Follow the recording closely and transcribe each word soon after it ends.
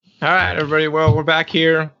All right, everybody. Well, we're back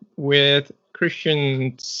here with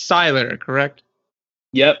Christian Seiler, correct?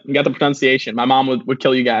 Yep, you got the pronunciation. My mom would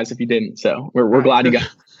kill you guys if you didn't, so we're glad you got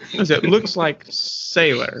it. It looks like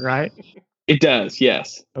sailor, right? It does,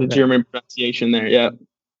 yes. Okay. The German pronunciation there, yeah.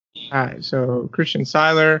 All right, so Christian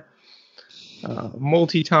Seiler,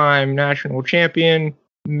 multi-time national champion,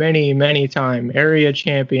 many-time area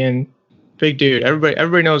champion, big dude.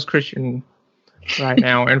 Everybody knows Christian right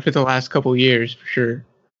now, and for the last couple of years, for sure.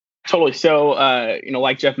 Totally. So,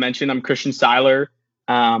 like Jeff mentioned, I'm Christian Seiler.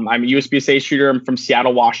 I'm a USPSA shooter. I'm from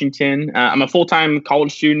Seattle, Washington. I'm a full-time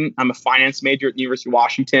college student. I'm a finance major at the University of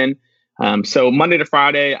Washington. So Monday to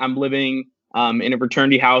Friday, I'm living in a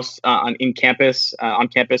fraternity house on campus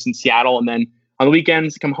in Seattle. And then on the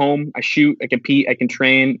weekends, I come home, I shoot, I compete, I can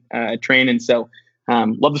train. And so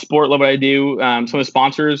love the sport, love what I do. Some of the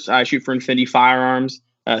sponsors, I shoot for Infinity Firearms,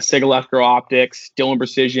 Sigalef Girl Optics, Dillon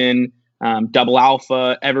Precision, Double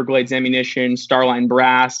Alpha, Everglades Ammunition, Starline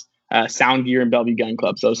Brass, Sound Gear, and Bellevue Gun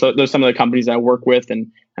Club. So those are some of the companies I work with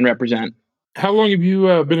and represent. How long have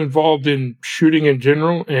you been involved in shooting in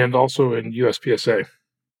general and also in USPSA?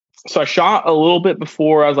 So I shot a little bit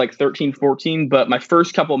before I was like 13, 14, but my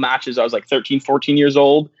first couple of matches, I was like 13, 14 years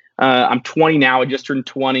old. I'm 20 now. I just turned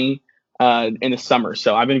 20 in the summer.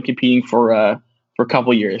 So I've been competing for a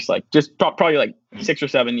couple of years, like just probably like 6 or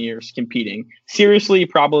 7 years competing. Seriously,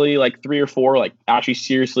 probably like 3 or 4, like actually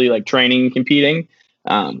seriously like training and competing.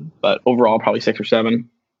 But overall, probably 6 or 7.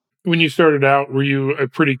 When you started out, were you a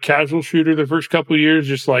pretty casual shooter the first couple of years,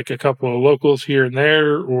 just like a couple of locals here and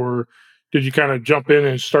there, or did you kind of jump in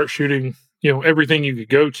and start shooting, everything you could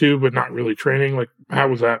go to, but not really training? Like, how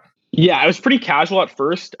was that? Yeah, I was pretty casual at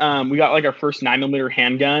first. We got like our first 9mm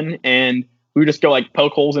handgun, and we would just go like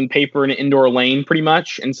poke holes in paper in an indoor lane pretty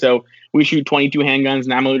much. And so we shoot 22 handguns,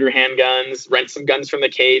 9mm handguns, rent some guns from the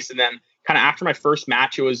case. And then kind of after my first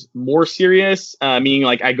match, it was more serious, meaning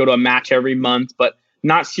like I go to a match every month, but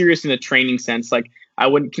not serious in a training sense. Like I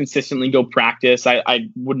wouldn't consistently go practice. I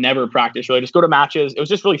would never practice really, just go to matches. It was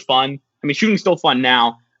just really fun. I mean, shooting's still fun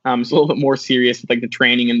now. It's a little bit more serious with like the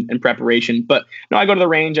training and preparation, but I go to the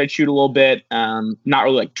range, I'd shoot a little bit, not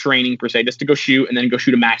really like training per se, just to go shoot and then go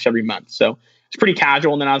shoot a match every month. So it's pretty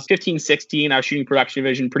casual. And then I was 15, 16, I was shooting production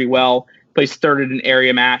division pretty well, placed third at an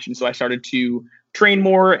area match. And so I started to train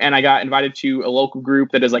more, and I got invited to a local group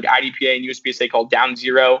that is like IDPA and USPSA called Down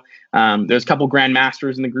Zero. There's a couple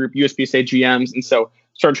grandmasters in the group, USPSA GMs. And so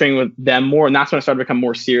started training with them more. And that's when I started to become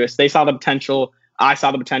more serious. They saw the potential. I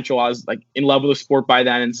saw the potential. I was like in love with the sport by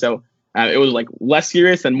then. And so it was like less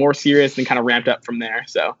serious and more serious and kind of ramped up from there.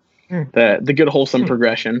 So the good wholesome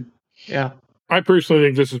progression. Yeah. I personally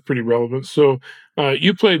think this is pretty relevant. So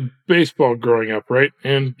you played baseball growing up, right?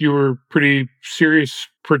 And you were pretty serious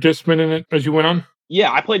participant in it as you went on?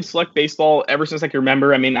 Yeah, I played select baseball ever since I can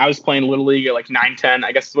remember. I mean, I was playing Little League at like 9, 10.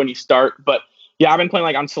 I guess is when you start. But yeah, I've been playing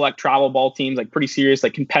like on select travel ball teams, like pretty serious,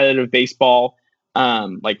 like competitive baseball.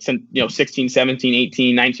 Like since 16, 17,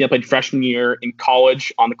 18, 19. I played freshman year in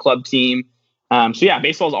college on the club team. So yeah,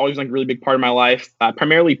 baseball is always like a really big part of my life.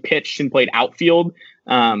 Primarily pitched and played outfield.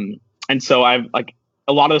 And so I've like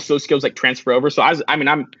a lot of those skills like transfer over. So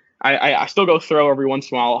I still go throw every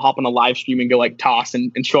once in a while. I'll hop on a live stream and go like toss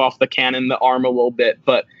and show off the cannon, the arm a little bit.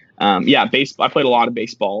 But yeah, baseball. I played a lot of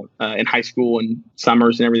baseball in high school and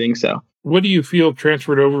summers and everything. So what do you feel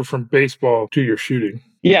transferred over from baseball to your shooting?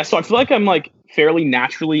 Yeah, so I feel like I'm like fairly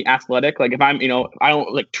naturally athletic. Like if I'm, I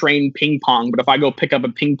don't like train ping pong, but if I go pick up a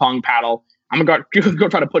ping pong paddle, I'm gonna go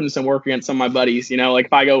try to put in some work against some of my buddies. Like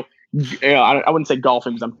if I go, I wouldn't say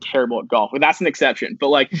golfing because I'm terrible at golf, but that's an exception. But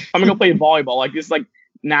like I'm gonna go play volleyball. Like it's like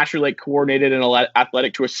naturally like coordinated and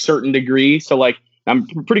athletic to a certain degree. So like I'm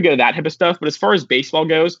pretty good at that type of stuff. But as far as baseball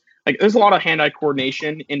goes, like there's a lot of hand-eye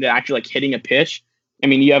coordination into actually like hitting a pitch. I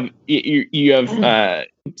mean, you have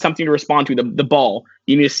something to respond to, the ball.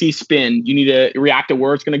 You need to see spin. You need to react to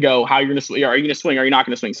where it's going to go, how you're going to swing. Are you going to swing? Are you not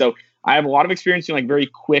going to swing? So I have a lot of experience in like very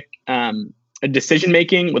quick decision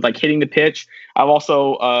making with like hitting the pitch. I've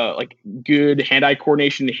also like good hand-eye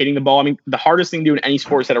coordination to hitting the ball. I mean, the hardest thing to do in any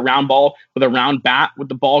sport is hit a round ball with a round bat with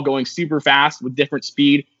the ball going super fast with different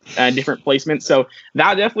speed and different placement. So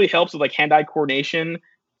that definitely helps with like hand-eye coordination.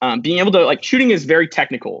 Being able to like shooting is very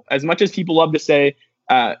technical. As much as people love to say,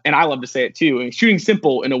 and I love to say it too. I mean, shooting's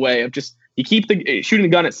simple in a way of just you keep shooting the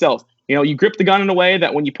gun itself. You grip the gun in a way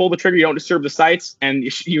that when you pull the trigger, you don't disturb the sights, and you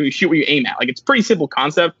shoot where you aim at. Like it's a pretty simple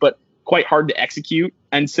concept, but quite hard to execute.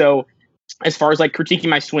 And so, as far as like critiquing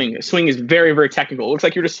my swing, the swing is very, very technical. It looks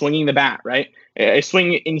like you're just swinging the bat, right? A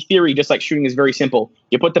swing in theory, just like shooting, is very simple.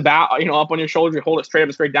 You put the bat, up on your shoulder, you hold it straight up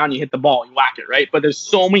and straight down, you hit the ball, you whack it, right? But there's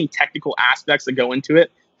so many technical aspects that go into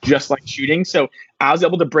it just like shooting. So I was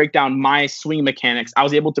able to break down my swing mechanics. I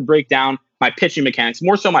was able to break down my pitching mechanics,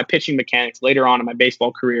 more so my pitching mechanics later on in my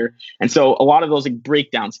baseball career. And so a lot of those like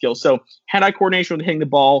breakdown skills. So hand-eye coordination with hitting the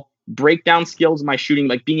ball, breakdown skills in my shooting,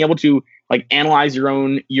 like being able to like analyze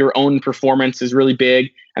your own performance is really big.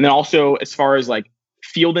 And then also as far as like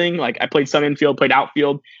fielding, like I played some infield, played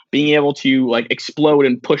outfield, being able to like explode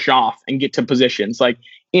and push off and get to positions. Like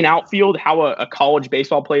in outfield, how a college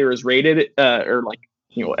baseball player is rated or like,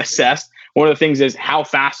 assessed. One of the things is how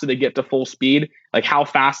fast do they get to full speed? Like how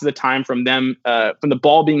fast is the time from them, from the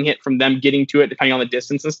ball being hit, from them getting to it, depending on the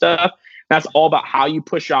distance and stuff. That's all about how you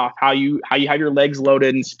push off, how you have your legs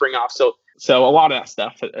loaded and spring off. So a lot of that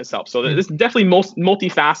stuff has helped. So it's definitely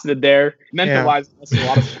multifaceted there. Mental wise, there's a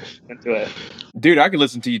lot of stuff into it. Dude, I could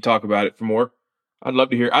listen to you talk about it for more. I'd love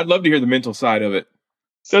to hear the mental side of it.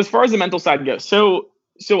 So as far as the mental side goes, so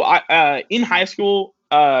I in high school,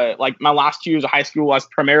 like my last 2 years of high school, I was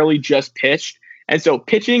primarily just pitched. And so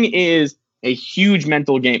pitching is a huge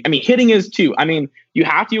mental game. I mean, hitting is too. I mean, you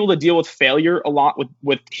have to be able to deal with failure a lot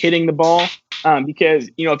with hitting the ball, because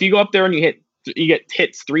if you go up there and you get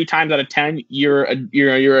hits 3 times out of 10, you're an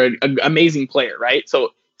amazing player, right?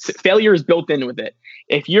 So failure is built in with it.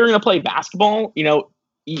 If you're going to play basketball, you're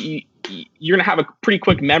going to have a pretty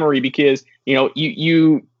quick memory because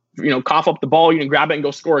you cough up the ball, you can grab it and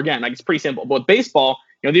go score again. Like it's pretty simple. But with baseball,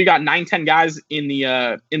 you got 9-10 guys in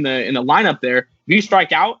the lineup there. If you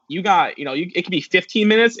strike out, it could be 15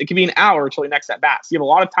 minutes, it could be an hour until your next at bat. So you have a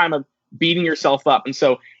lot of time of beating yourself up. And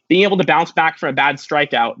so being able to bounce back from a bad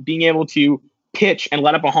strikeout, being able to pitch and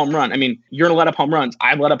let up a home run. I mean, you're gonna let up home runs.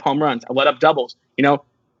 I've let up home runs. I've let up doubles.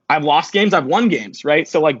 I've lost games. I've won games, right?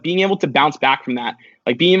 So like being able to bounce back from that,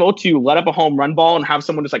 like being able to let up a home run ball and have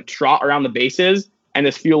someone just like trot around the bases and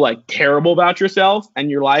just feel like terrible about yourself and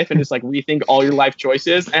your life and just like rethink all your life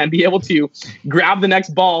choices and be able to grab the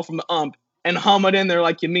next ball from the ump and hum it in there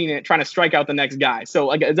like you mean it, trying to strike out the next guy. So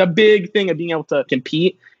like it's a big thing of being able to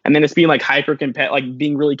compete and then it's being like like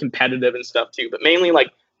being really competitive and stuff too. But mainly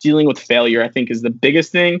like dealing with failure, I think, is the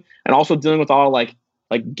biggest thing, and also dealing with all like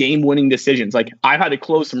game-winning decisions. Like I've had to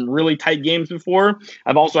close some really tight games before.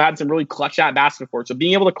 I've also had some really clutch at bats before. So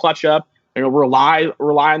being able to clutch up, rely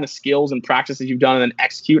on the skills and practices you've done and then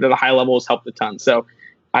execute at a high level has helped a ton. So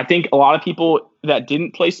I think a lot of people that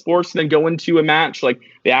didn't play sports and then go into a match, like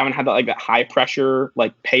they haven't had that high pressure,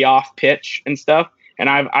 like payoff pitch and stuff. And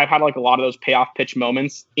I've had like a lot of those payoff pitch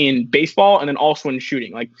moments in baseball and then also in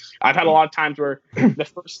shooting. Like I've had a lot of times where the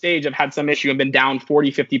first stage I've had some issue and been down 40,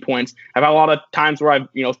 50 points. I've had a lot of times where I've,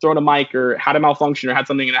 thrown a mic or had a malfunction or had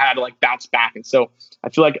something and I had to like bounce back. And so I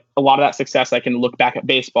feel like a lot of that success, I can look back at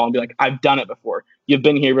baseball and be like, I've done it before. You've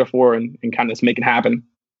been here before and kind of just make it happen.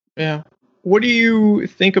 Yeah. What do you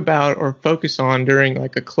think about or focus on during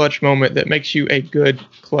like a clutch moment that makes you a good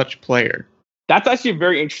clutch player? That's actually a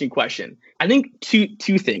very interesting question. I think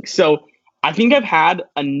two things. So I think I've had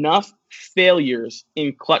enough failures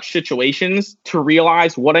in clutch situations to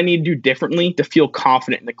realize what I need to do differently to feel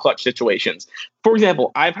confident in the clutch situations. For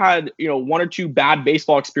example, I've had, 1 or 2 bad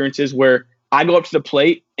baseball experiences where I go up to the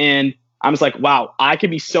plate and I'm just like, wow, I could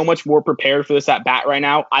be so much more prepared for this at bat right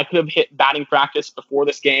now. I could have hit batting practice before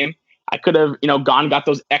this game. I could have, gone and got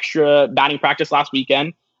those extra batting practice last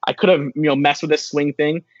weekend. I could have, messed with this swing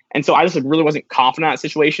thing. And so I just really wasn't confident in that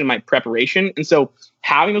situation in my preparation. And so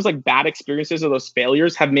having those bad experiences or those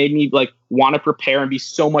failures have made me want to prepare and be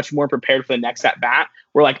so much more prepared for the next at bat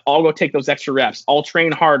where I'll go take those extra reps. I'll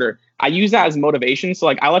train harder. I use that as motivation. So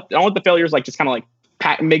I don't let the failures just kind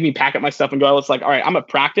of make me pack up my stuff and go, it's all right, I'm going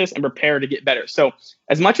to practice and prepare to get better. So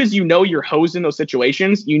as much as you're hosed in those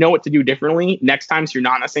situations, you know what to do differently next time so you're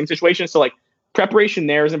not in that same situation. So preparation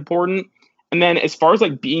there is important. And then as far as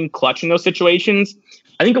being clutch in those situations,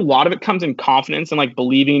 I think a lot of it comes in confidence and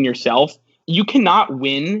believing in yourself. You cannot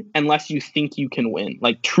win unless you think you can win,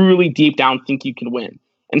 truly deep down think you can win.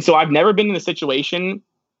 And so I've never been in a situation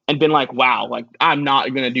and been wow, I'm not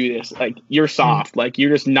going to do this. You're soft.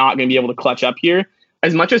 You're just not going to be able to clutch up here.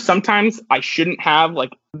 As much as sometimes I shouldn't have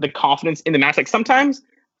the confidence in the match. Sometimes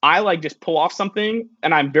I just pull off something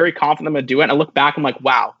and I'm very confident I'm going to do it. And I look back, I'm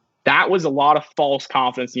wow, that was a lot of false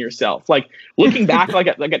confidence in yourself. Looking back,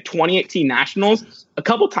 at 2018 Nationals, a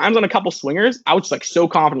couple times on a couple swingers, I was just so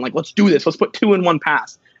confident, let's do this. Let's put 2 in 1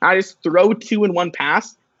 pass. And I just throw 2 in 1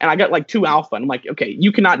 pass and I got 2 alpha. And I'm okay,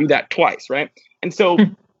 you cannot do that twice, right? And so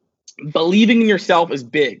believing in yourself is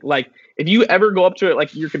big. If you ever go up to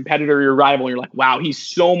it, your competitor, your rival, and you're wow, he's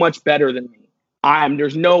so much better than me.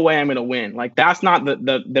 There's no way I'm going to win. That's not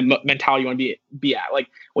the mentality you want to be at.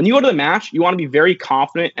 When you go to the match, you want to be very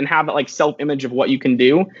confident and have that self-image of what you can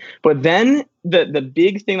do. But then the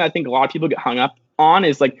big thing that I think a lot of people get hung up on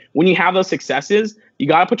is like when you have those successes, you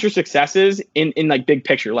got to put your successes in like big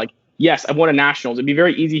picture. Like, yes, I've won a nationals. It'd be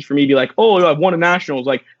very easy for me to be like, oh, I've won a nationals.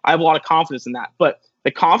 Like, I have a lot of confidence in that. But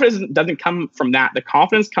the confidence doesn't come from that. The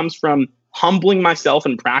confidence comes from humbling myself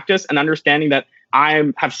in practice and understanding that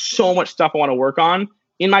I have so much stuff I want to work on.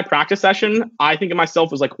 In my practice session, I think of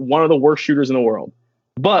myself as like one of the worst shooters in the world.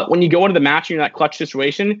 But when you go into the match and you're in that clutch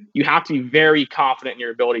situation, you have to be very confident in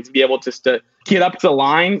your ability to be able to get up to the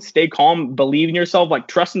line, stay calm, believe in yourself, like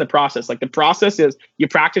trust in the process. Like the process is you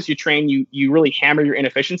practice, you train, you really hammer your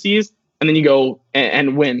inefficiencies, and then you go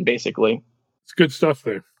and win, basically. It's good stuff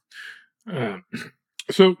there.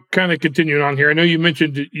 So kind of continuing on here, I know you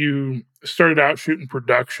mentioned that you started out shooting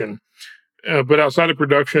production, but outside of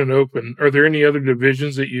production and open, are there any other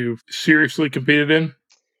divisions that you've seriously competed in?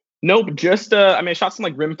 Nope, just I shot some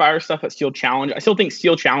like rimfire stuff at Steel Challenge. I still think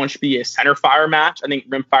Steel Challenge should be a center fire match. I think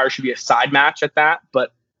rimfire should be a side match at that.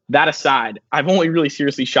 But that aside, I've only really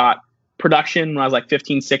seriously shot production when I was like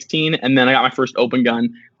 15, 16, and then I got my first open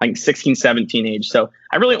gun like 16, 17 age. So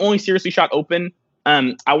I really only seriously shot open.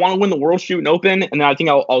 I want to win the world shoot and open, and then I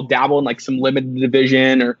think I'll dabble in like some limited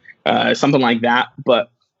division or something like that.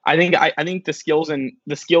 But I think the skills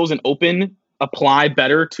in open apply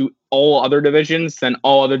better to all other divisions than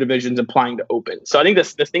all other divisions applying to open. So I think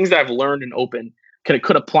the things that I've learned in open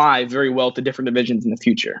could apply very well to different divisions in the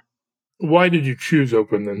future. Why did you choose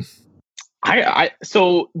open then?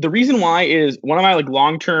 So the reason why is one of my like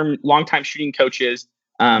long-time shooting coaches.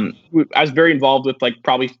 I was very involved with like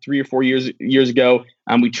probably 3 or 4 years ago.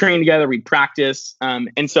 We trained together, we practice,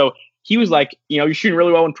 and so he was like, you're shooting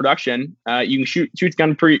really well in production. You can shoot the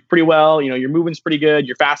gun pretty well. Your movement's pretty good.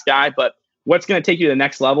 You're a fast guy, but what's going to take you to the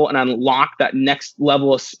next level and unlock that next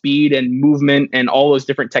level of speed and movement and all those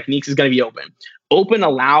different techniques is going to be open. Open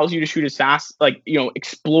allows you to shoot as fast,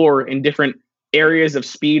 explore in different areas of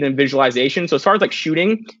speed and visualization. So as far as like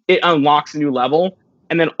shooting, it unlocks a new level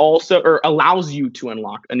and then also, or allows you to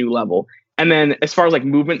unlock a new level. And then as far as like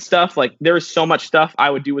movement stuff, like there is so much stuff I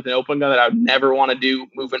would do with an open gun that I would never want to do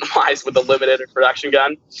movement wise with a limited or production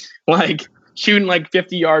gun. Like shooting like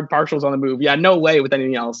 50-yard partials on the move. Yeah, no way with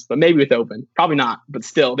anything else, but maybe with open. Probably not, but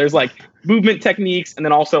still there's like movement techniques and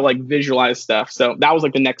then also like visualized stuff. So that was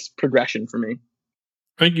like the next progression for me.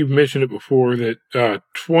 I think you've mentioned it before that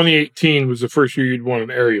 2018 was the first year you'd won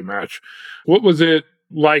an area match. What was it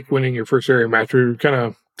like winning your first area match? Or kind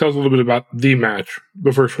of tell us a little bit about the match,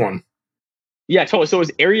 the first one. Yeah, totally. So it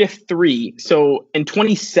was Area 3. So in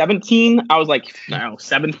 2017, I was like,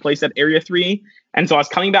 7th place at Area 3. And so I was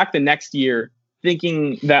coming back the next year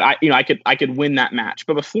thinking that I could win that match.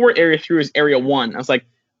 But before Area 3 was Area 1. I was like,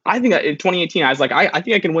 I think in 2018, I was like, I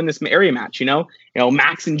think I can win this area match,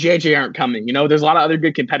 Max and JJ aren't coming, there's a lot of other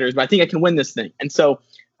good competitors, but I think I can win this thing. And so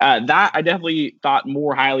that I definitely thought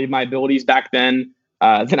more highly of my abilities back then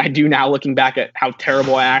than I do now, looking back at how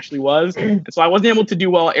terrible I actually was. And so I wasn't able to do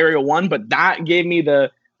well at Area 1, but that gave me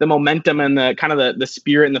the momentum and the kind of the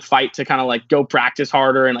spirit and the fight to kind of like go practice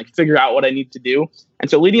harder and like figure out what I need to do. And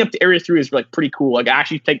so leading up to Area 3 is like pretty cool. Like I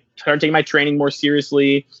actually started taking my training more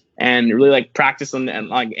seriously and really like practice and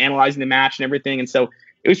like analyzing the match and everything. And so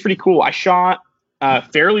it was pretty cool. I shot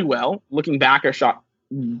fairly well. Looking back, I shot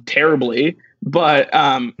terribly, but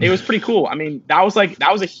it was pretty cool. I mean, that was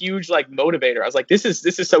a huge like motivator. I was like, this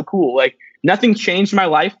is so cool. Like nothing changed in my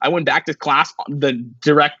life. I went back to class the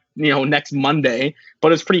direct, next Monday,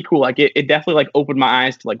 but it's pretty cool. Like it definitely like opened my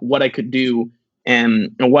eyes to like what I could do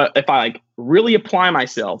and what if I like really apply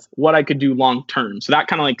myself, what I could do long term. So that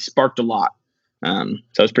kind of like sparked a lot.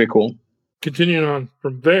 So it's pretty cool. Continuing on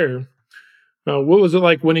from there, what was it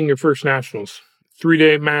like winning your first nationals?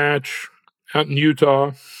 3-day match out in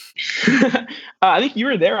Utah. I think you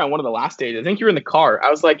were there on one of the last days. I think you were in the car.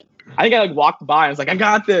 I think I like walked by and I was like, I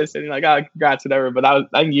got this. And you're like, oh, congrats, whatever. But I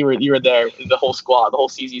think you were there, the whole squad, the whole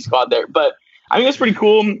CZ squad there. But I mean, it was pretty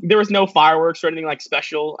cool. There was no fireworks or anything like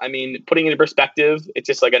special. I mean, putting it in perspective, it's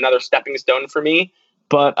just like another stepping stone for me.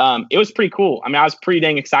 But it was pretty cool. I mean, I was pretty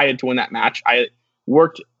dang excited to win that match. I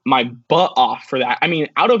worked my butt off for that. I mean,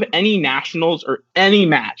 out of any nationals or any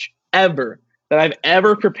match ever that I've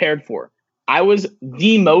ever prepared for, I was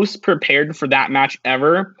the most prepared for that match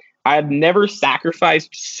ever. I have never sacrificed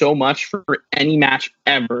so much for any match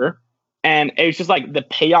ever. And it was just like the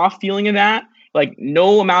payoff feeling of that. Like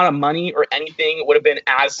no amount of money or anything would have been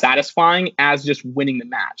as satisfying as just winning the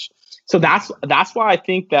match. So that's why I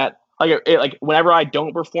think that like whenever I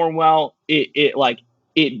don't perform well, it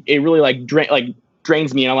really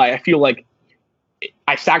drains me, and I feel like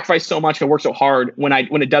I sacrifice so much and work so hard. When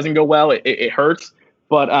it doesn't go well, it hurts.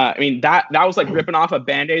 But I mean that was like ripping off a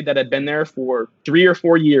Band-Aid that had been there for 3 or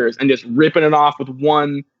 4 years and just ripping it off with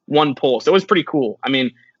one one pull. So it was pretty cool. I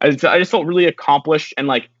mean, I just felt really accomplished, and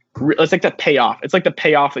like it's like the payoff. It's like the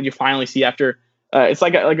payoff that you finally see after. It's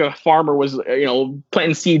like a farmer was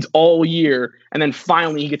planting seeds all year, and then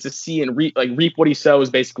finally he gets to see and reap what he sows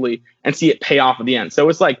basically, and see it pay off at the end. So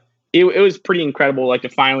it's like it was pretty incredible, like to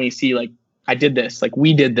finally see like I did this, like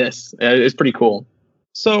we did this. It's pretty cool.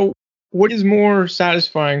 So what is more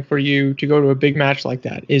satisfying for you to go to a big match like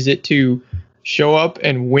that? Is it to show up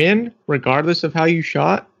and win regardless of how you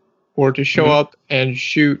shot, or to show up and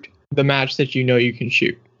shoot the match that you know you can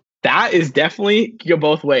shoot? That is definitely go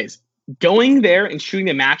both ways. Going there and shooting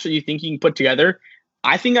the match that you think you can put together,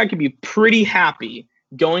 I think I could be pretty happy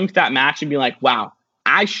going to that match and be like, wow,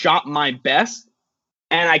 I shot my best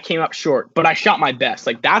and I came up short, but I shot my best.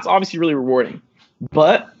 Like, that's obviously really rewarding.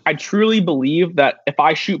 But I truly believe that if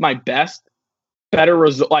I shoot my best, better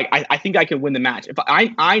result, like I think I can win the match. If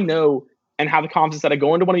I know and have the confidence that I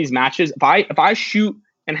go into one of these matches, if I shoot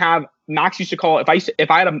and have, Max used to call it,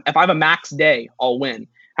 if I have a Max day, I'll win.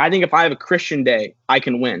 I think if I have a Christian day, I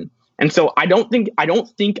can win. And so I don't think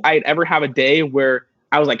I'd ever have a day where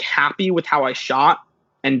I was like happy with how I shot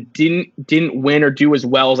and didn't win or do as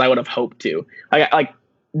well as I would have hoped to. Like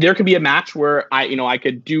there could be a match where I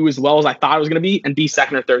could do as well as I thought I was going to be and be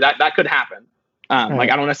second or third. That could happen. Right. Like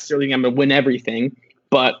I don't necessarily think I'm going to win everything,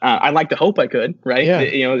 but I'd like to hope I could. Right? Yeah.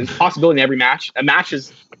 There's a possibility in every match. A match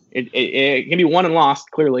is it can be won and lost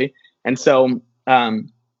clearly, and so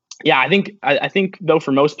yeah, I think though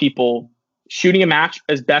for most people, shooting a match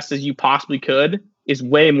as best as you possibly could is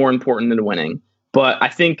way more important than winning. But I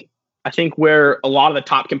think where a lot of the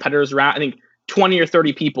top competitors are at, I think 20 or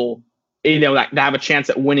 30 people, that have a chance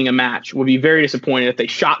at winning a match would be very disappointed if they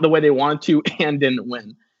shot the way they wanted to and didn't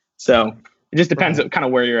win. So it just depends on kind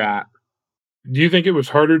of where you're at. Do you think it was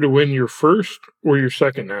harder to win your first or your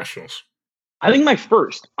second nationals? I think my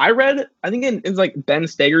first. It's like Ben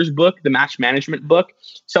Steger's book, the match management book.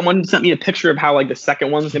 Someone sent me a picture of how like the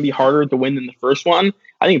second one's gonna be harder to win than the first one.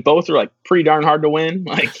 I think both are like pretty darn hard to win.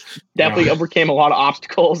 Like definitely overcame a lot of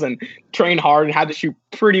obstacles and trained hard and had to shoot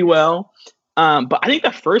pretty well. But I think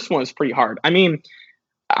the first one was pretty hard. I mean,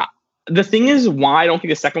 the thing is why I don't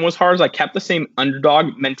think the second one was hard is I kept the same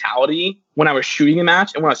underdog mentality when I was shooting a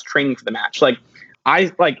match and when I was training for the match. Like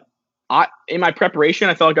in my preparation,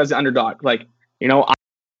 I felt like I was the underdog. Like,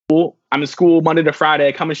 I'm in school Monday to Friday.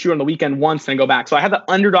 I come and shoot on the weekend once and I go back. So I had the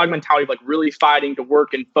underdog mentality of like really fighting to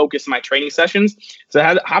work and focus in my training sessions. So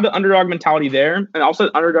I had the underdog mentality there, and also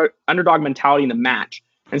the underdog mentality in the match.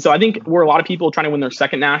 And so I think where a lot of people trying to win their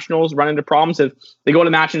second nationals run into problems if they go to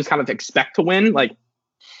the match and just kind of expect to win. Like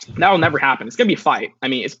that will never happen. It's gonna be a fight. I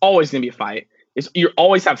mean, it's always gonna be a fight. You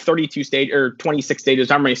always have 32 stage or 26 stages,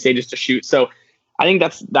 how many stages to shoot. So I think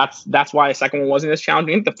that's why the second one wasn't as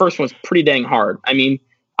challenging. I think the first one was pretty dang hard. I mean,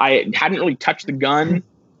 I hadn't really touched the gun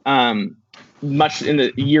much in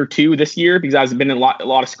the year two this year because I've been in a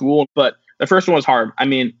lot of school. But the first one was hard. I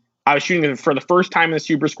mean, I was shooting for the first time in the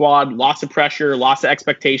super squad, lots of pressure, lots of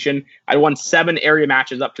expectation. I won 7 area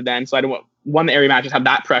matches up to then. So I won the area matches, had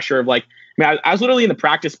that pressure of like, I was literally in the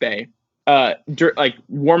practice bay, like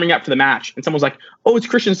warming up for the match. And someone was like, oh, it's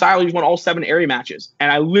Christian Seiler. He's won all 7 area matches.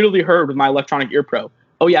 And I literally heard with my electronic ear pro,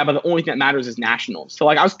 oh yeah, but the only thing that matters is nationals. So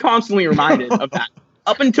like I was constantly reminded of that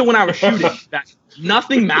up until when I was shooting that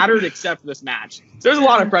nothing mattered except for this match. So there's a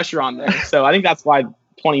lot of pressure on there. So I think that's why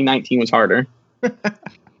 2019 was harder.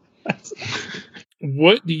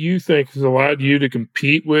 What do you think has allowed you to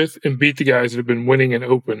compete with and beat the guys that have been winning an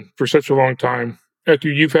open for such a long time after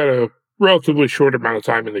you've had a relatively short amount of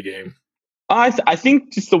time in the game? I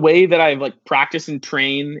think just the way that I've like practiced and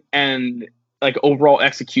train and like overall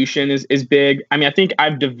execution is big. I mean, I think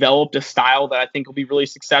I've developed a style that I think will be really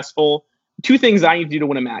successful. 2 things I need to do to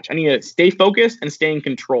win a match. I need to stay focused and stay in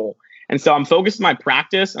control. And so I'm focused in my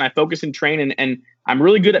practice and I focus in training, and I'm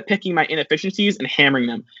really good at picking my inefficiencies and hammering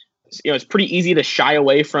them. It's pretty easy to shy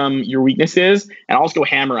away from your weaknesses and also go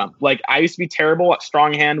hammer them. Like I used to be terrible at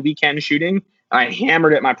strong hand, weak hand shooting. I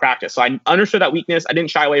hammered it in my practice. So I understood that weakness. I didn't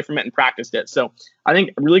shy away from it and practiced it. So I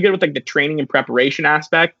think I'm really good with like the training and preparation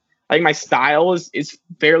aspect. I think my style is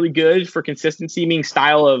fairly good for consistency, meaning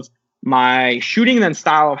style of my shooting and then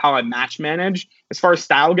style of how I match manage. As far as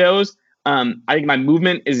style goes, I think my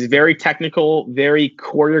movement is very technical, very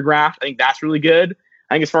choreographed. I think that's really good.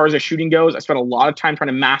 I think as far as the shooting goes, I spent a lot of time trying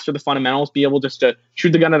to master the fundamentals, be able just to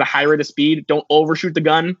shoot the gun at a high rate of speed. Don't overshoot the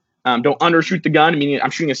gun. Don't undershoot the gun, meaning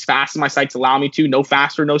I'm shooting as fast as my sights allow me to, no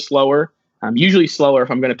faster, no slower. Usually slower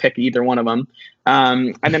if I'm going to pick either one of them.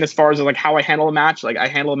 And then as far as like how I handle a match, like I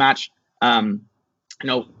handle a match,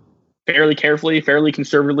 fairly carefully, fairly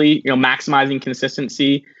conservatively, maximizing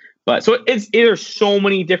consistency. But so there's so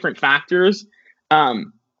many different factors.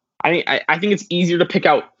 I think it's easier to pick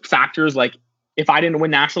out factors like if I didn't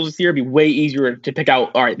win nationals this year, it'd be way easier to pick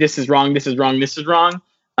out, all right, this is wrong, this is wrong, this is wrong.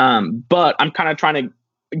 But I'm kind of trying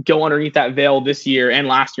to go underneath that veil this year and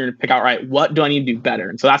last year and pick out, all right, what do I need to do better?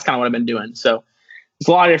 And so that's kind of what I've been doing. So there's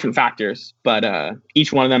a lot of different factors, but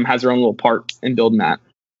each one of them has their own little part in building that.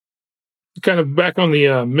 Kind of back on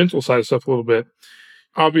the mental side of stuff a little bit.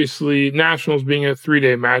 Obviously, nationals being a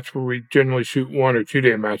 3-day match where we generally shoot 1 or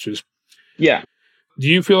 2-day matches. Yeah. Do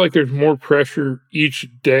you feel like there's more pressure each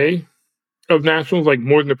day of nationals, like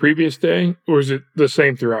more than the previous day, or is it the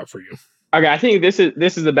same throughout for you? Okay, I think this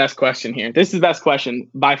is the best question here. This is the best question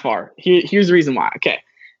by far. Here's the reason why. Okay,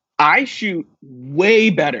 I shoot way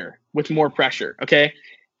better with more pressure. Okay,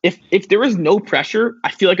 if there is no pressure,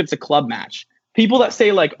 I feel like it's a club match. People that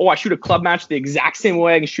say like, oh, I shoot a club match the exact same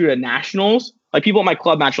way I can shoot at nationals. Like people at my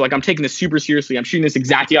club match are like, I'm taking this super seriously. I'm shooting this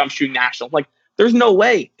exactly how I'm shooting nationals. Like, there's no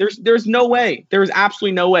way. There's no way. There's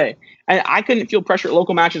absolutely no way. And I couldn't feel pressure at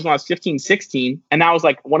local matches when I was 15, 16. And that was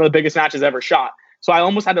like one of the biggest matches ever shot. So I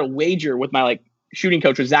almost had to wager with my like shooting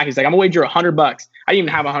coach with Zach. He's like, I'm gonna wager $100. I didn't even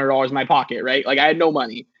have $100 in my pocket, right? Like I had no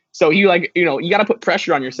money. So he like, you got to put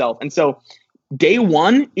pressure on yourself. And so day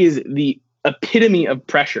one is the epitome of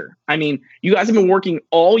pressure. I mean, you guys have been working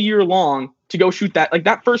all year long to go shoot that. Like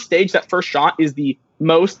that first stage, that first shot is the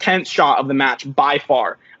most tense shot of the match by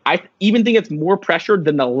far. I even think it's more pressure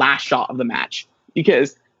than the last shot of the match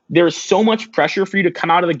because there's so much pressure for you to come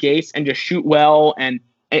out of the gates and just shoot well. And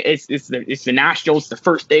it's the nationals, it's the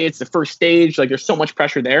first day, it's the first stage. Like there's so much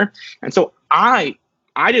pressure there. And so I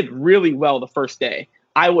did really well the first day.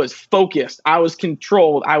 I was focused. I was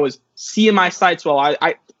controlled. I was seeing my sights well.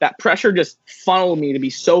 I that pressure just funneled me to be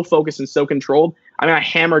so focused and so controlled. I mean, I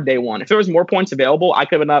hammered day one. If there was more points available, I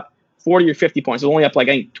could have been up 40 or 50 points. I was only up like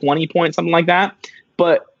I think 20 points, something like that.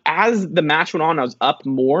 But as the match went on, I was up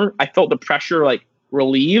more. I felt the pressure like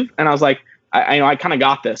relieve, and I was like, I kind of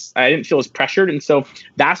got this. I didn't feel as pressured, and so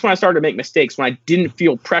that's when I started to make mistakes. When I didn't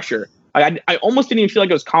feel pressure, I almost didn't even feel like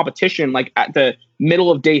it was competition. Like at the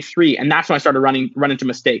middle of day 3, and that's when I started running into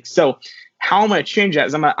mistakes. So how I'm going to change that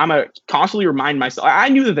is I'm gonna constantly remind myself. I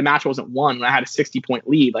knew that the match wasn't won when I had a 60-point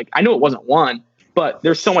lead. Like I know it wasn't won, but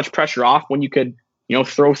there's so much pressure off when you could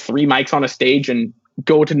throw 3 mics on a stage and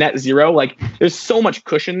go to net zero. Like there's so much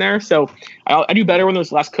cushion there. So I do better when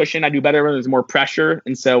there's less cushion. I do better when there's more pressure.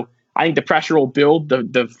 And so I think the pressure will build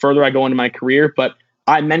the further I go into my career, but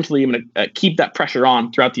I mentally am going to keep that pressure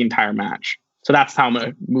on throughout the entire match. So that's how I'm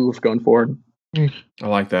going to move going forward. I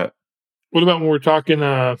like that. What about when we're talking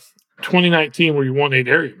 2019 where you won 8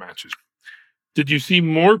 area matches? Did you see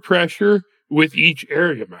more pressure with each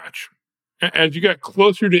area match? As you got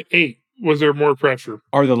closer to 8, was there more pressure?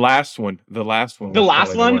 Or the last one? The last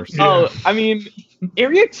one? Oh, I mean,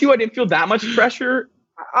 area 2, I didn't feel that much pressure.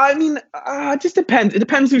 I mean, it just depends. It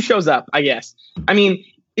depends who shows up, I guess. I mean,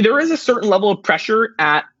 there is a certain level of pressure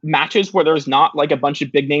at matches where there's not like a bunch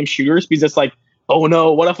of big name shooters because it's like, oh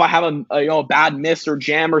no, what if I have a bad miss or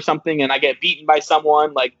jam or something and I get beaten by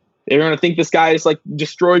someone? Like they're gonna think this guy is like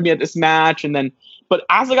destroyed me at this match. And then, but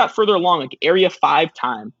as I got further along, like area 5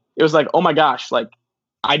 time, it was like, oh my gosh, like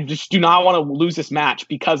I just do not want to lose this match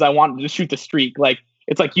because I wanted to shoot the streak. Like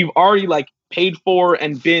it's like you've already like paid for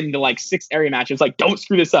and been to like 6 area matches. Like don't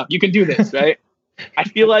screw this up. You can do this, right? I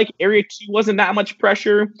feel like area 2 wasn't that much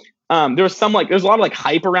pressure. There's a lot of like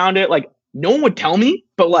hype around it. Like no one would tell me,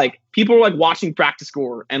 but like people were like watching practice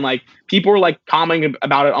score and like people were like commenting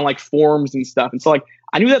about it on like forums and stuff. And so like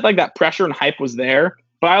I knew that like that pressure and hype was there,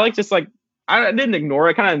 but I like just like I didn't ignore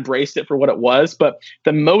it. I kind of embraced it for what it was. But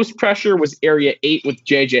the most pressure was area 8 with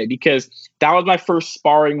JJ because that was my first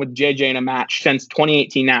sparring with JJ in a match since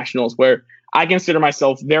 2018 Nationals, where I consider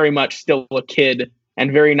myself very much still a kid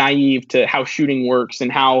and very naive to how shooting works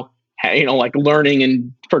and how like learning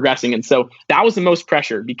and progressing. And so that was the most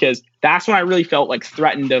pressure because that's when I really felt like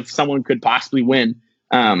threatened if someone could possibly win.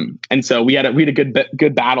 And so we had a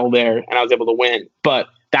good battle there and I was able to win, but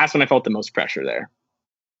that's when I felt the most pressure there.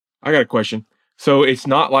 I got a question. So it's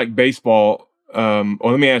not like baseball. Well,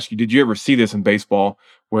 let me ask you, did you ever see this in baseball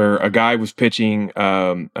where a guy was pitching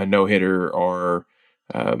a no-hitter or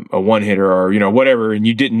a one-hitter or, whatever, and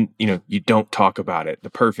you didn't, you don't talk about it, the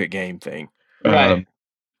perfect game thing. Right.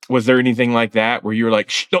 Was there anything like that where you were like,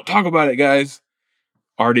 shh, don't talk about it, guys?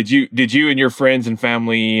 Or did you and your friends and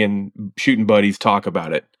family and shooting buddies talk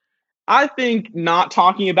about it? I think not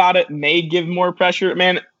talking about it may give more pressure.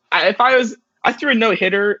 Man, I threw a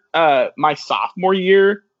no-hitter my sophomore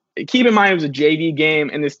year. Keep in mind it was a JV game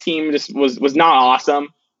and this team just was not awesome.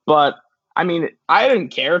 But I mean, I didn't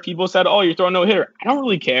care if people said, oh, you're throwing no-hitter. I don't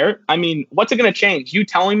really care. I mean, what's it going to change? You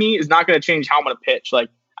telling me is not going to change how I'm going to pitch. Like,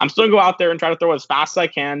 I'm still gonna go out there and try to throw as fast as I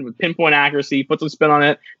can with pinpoint accuracy, put some spin on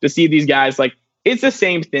it to see these guys. Like, it's the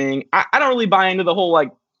same thing. I don't really buy into the whole,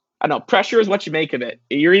 like, I don't know, pressure is what you make of it.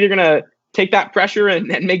 You're either gonna take that pressure and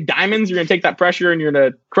make diamonds, you're gonna take that pressure and you're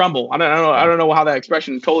gonna crumble. I don't know how that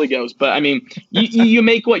expression totally goes, but I mean, you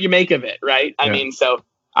make what you make of it, right? I mean, so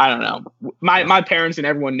I don't know. My parents and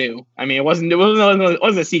everyone knew. I mean, it wasn't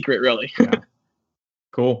a secret, really. Yeah.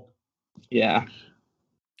 Cool. Yeah.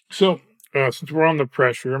 So, since we're on the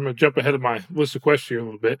pressure, I'm going to jump ahead of my list of questions here a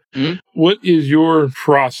little bit. Mm-hmm. What is your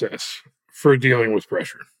process for dealing with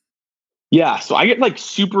pressure? Yeah, so I get like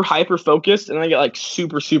super hyper focused and I get like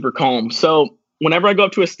super, super calm. So whenever I go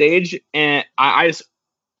up to a stage and I just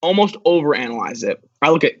almost overanalyze it, I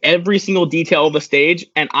look at every single detail of the stage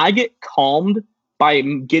and I get calmed by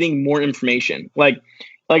getting more information. Like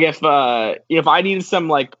if I needed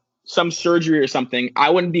some surgery or something, I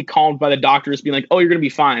wouldn't be calmed by the doctor just being like, oh, you're going to be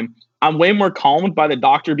fine. I'm way more calmed by the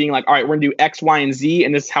doctor being like, all right, we're going to do X, Y, and Z,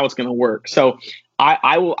 and this is how it's going to work. So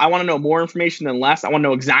I want to know more information than less. I want to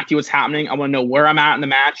know exactly what's happening. I want to know where I'm at in the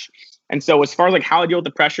match. And so as far as like how I deal with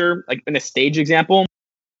the pressure, like in a stage example,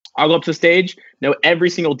 I'll go up to the stage, know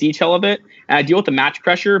every single detail of it, and I deal with the match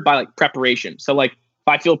pressure by like preparation. So like if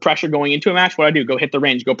I feel pressure going into a match, what do? Go hit the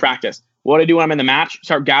range, go practice. What do I do when I'm in the match?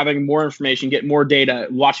 Start gathering more information, get more data,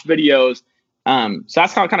 watch videos. So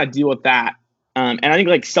that's how I kind of deal with that. And I think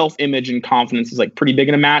like self-image and confidence is like pretty big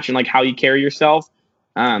in a match and like how you carry yourself.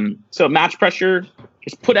 So match pressure,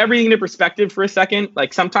 just put everything into perspective for a second.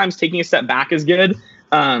 Like sometimes taking a step back is good.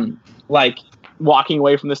 Like walking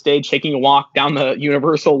away from the stage, taking a walk down the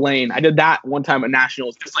universal lane. I did that one time at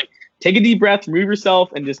nationals. Just like take a deep breath, remove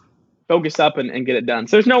yourself, and just focus up and get it done.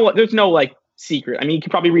 So there's no like secret. I mean, you can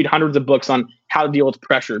probably read hundreds of books on how to deal with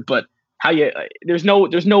pressure, but there's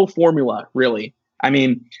no formula really. I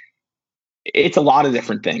mean, it's a lot of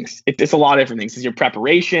different things. It's a lot of different things. It's your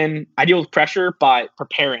preparation. I deal with pressure by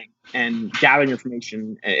preparing and gathering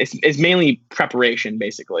information. It's mainly preparation,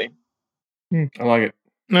 basically. I like it.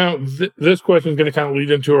 Now, this question is going to kind of lead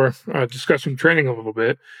into our discussing training a little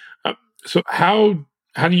bit. So how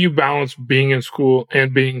do you balance being in school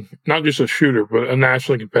and being not just a shooter, but a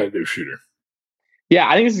nationally competitive shooter? Yeah,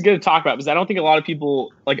 I think this is good to talk about because I don't think a lot of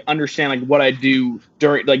people like understand like what I do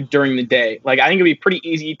during the day. Like I think it'd be pretty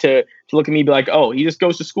easy to look at me and be like, oh, he just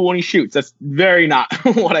goes to school and he shoots. That's very much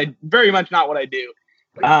not what I do.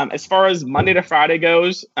 As far as Monday to Friday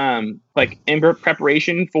goes, like in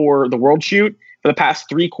preparation for the World Shoot, for the past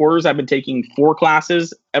 3 quarters, I've been taking 4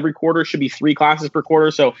 classes. Every quarter should be 3 classes per quarter.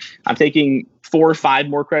 So I'm taking 4 or 5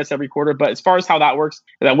 more credits every quarter. But as far as how that works,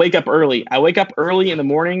 is I wake up early. I wake up early in the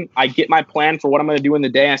morning. I get my plan for what I'm going to do in the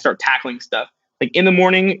day. And I start tackling stuff. Like in the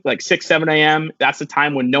morning, like 6, 7 a.m., that's the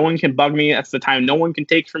time when no one can bug me. That's the time no one can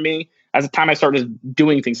take from me. That's the time I start just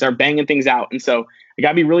doing things, start banging things out. And so I got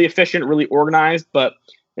to be really efficient, really organized. But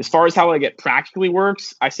as far as how I get practically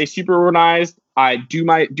works, I stay super organized. I do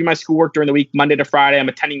my schoolwork during the week, Monday to Friday. I'm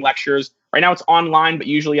attending lectures. Right now it's online, but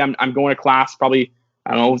usually I'm going to class probably,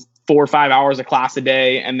 I don't know, 4 or 5 hours of class a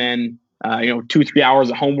day. And then, 2, 3 hours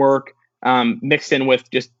of homework, mixed in with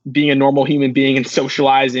just being a normal human being and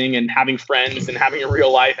socializing and having friends and having a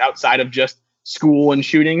real life outside of just school and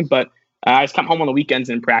shooting. But I just come home on the weekends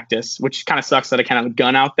and practice, which kind of sucks that I can't have a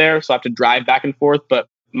gun out there. So I have to drive back and forth. But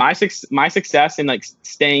my success in like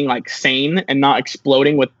staying like sane and not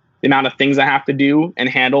exploding with the amount of things I have to do and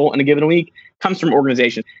handle in a given week comes from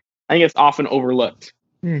organization. I think it's often overlooked.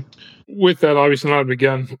 With that, obviously not a big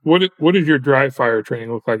gun. What does your dry fire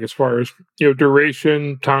training look like as far as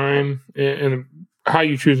duration, time, and how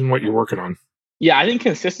you choosing what you're working on? Yeah, I think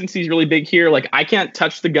consistency is really big here. Like I can't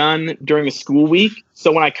touch the gun during the school week.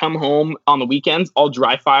 So when I come home on the weekends, I'll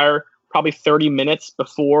dry fire probably 30 minutes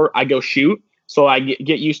before I go shoot. So I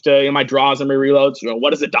get used to my draws and my reloads.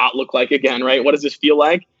 What does the dot look like again, right? What does this feel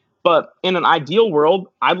like? But in an ideal world,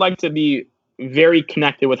 I'd like to be very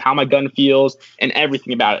connected with how my gun feels and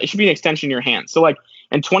everything about it. It should be an extension in your hands. So like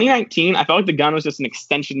in 2019, I felt like the gun was just an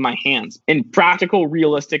extension in my hands. In practical,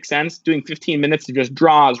 realistic sense, doing 15 minutes of just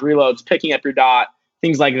draws, reloads, picking up your dot,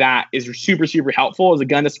 things like that is super, super helpful as a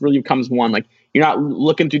gun just really becomes one. Like you're not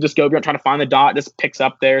looking through the scope, you're not trying to find the dot, it just picks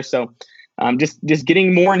up there. So just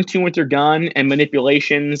getting more in tune with your gun and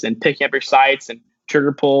manipulations and picking up your sights and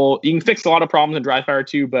trigger pull. You can fix a lot of problems in dry fire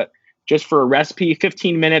too, but just for a recipe,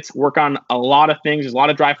 15 minutes, work on a lot of things. There's a lot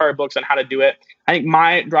of dry fire books on how to do it. I think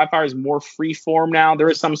my dry fire is more free form now. There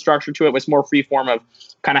is some structure to it, but it's more free form of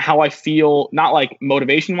kind of how I feel, not like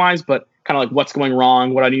motivation wise, but kind of like what's going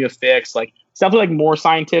wrong, what I need to fix. Like it's definitely like more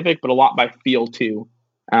scientific, but a lot by feel too.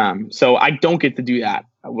 So I don't get to do that.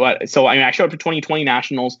 So I mean, I showed up to 2020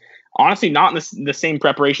 nationals. honestly not in the same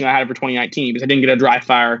preparation I had for 2019 because I didn't get a dry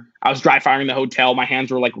fire. I was dry firing in the hotel. My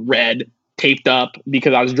hands were like red, taped up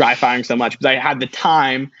because I was dry firing so much because I had the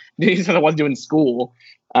time because I was doing school.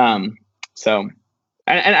 So,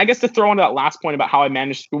 and I guess to throw into that last point about how I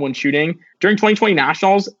managed school and shooting during 2020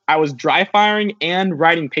 nationals, I was dry firing and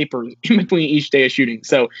writing papers in between each day of shooting.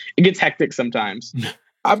 So it gets hectic sometimes.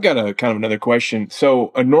 I've got a kind of another question.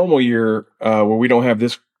 So a normal year where we don't have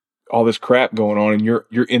all this crap going on, and you're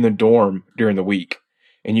in the dorm during the week,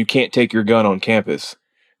 and you can't take your gun on campus.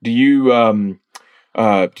 Do you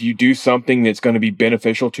do something that's going to be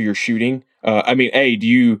beneficial to your shooting? Do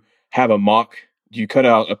you have a mock? Do you cut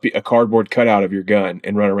out a cardboard cutout of your gun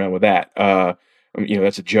and run around with that?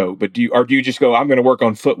 That's a joke. But do you just go, I'm going to work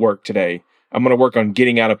on footwork today. I'm going to work on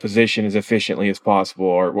getting out of position as efficiently as possible.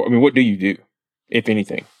 Or what do you do, if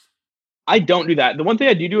anything? I don't do that. The one thing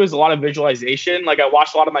I do is a lot of visualization. Like I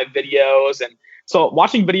watch a lot of my videos, and so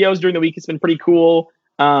watching videos during the week has been pretty cool.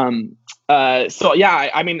 I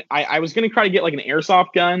was going to try to get like an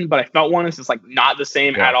airsoft gun, but I felt one is just like not the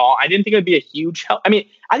same at all. I didn't think it would be a huge help. I mean,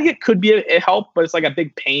 I think it could be a help, but it's like a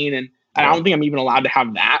big pain, and I don't think I'm even allowed to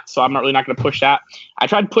have that. So I'm not going to push that. I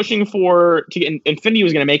tried pushing Infinity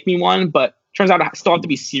was going to make me one, but turns out I still have to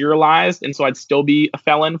be serialized. And so I'd still be a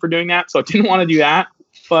felon for doing that. So I didn't want to do that.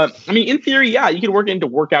 But I mean, in theory, yeah, you could work into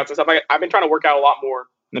workouts and stuff. I've been trying to work out a lot more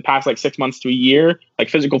in the past like 6 months to a year, like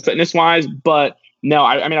physical fitness wise. But no,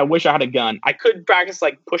 I wish I had a gun. I could practice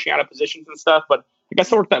like pushing out of positions and stuff, but I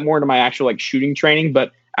guess I worked that more into my actual like shooting training.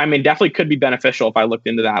 But I mean, definitely could be beneficial if I looked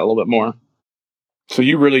into that a little bit more. So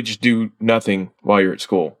you really just do nothing while you're at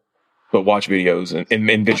school, but watch videos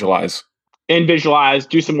and visualize. And visualize,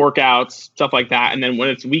 do some workouts, stuff like that. And then when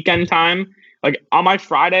it's weekend time, like on my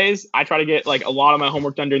Fridays, I try to get like a lot of my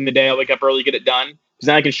homework done during the day. I wake up early, get it done, because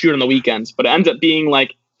then I can shoot on the weekends. But it ends up being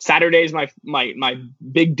like Saturday's my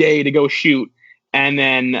big day to go shoot. And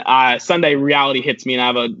then Sunday reality hits me and I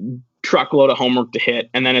have a truckload of homework to hit.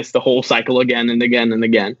 And then it's the whole cycle again and again and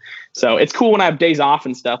again. So it's cool when I have days off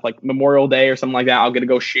and stuff like Memorial Day or something like that. I'll get to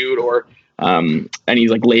go shoot, or any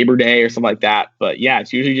like Labor Day or something like that. But yeah,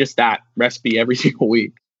 it's usually just that recipe every single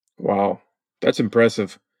week. Wow. That's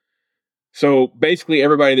impressive. So basically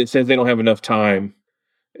everybody that says they don't have enough time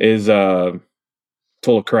is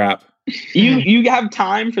full of crap. You have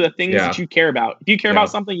time for the things that you care about. If you care about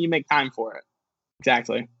something, you make time for it.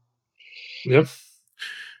 Exactly. Yep.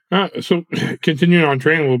 So continuing on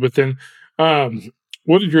training a little bit then,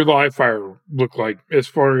 what did your live fire look like as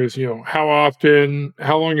far as, how often,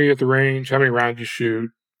 how long are you at the range, how many rounds you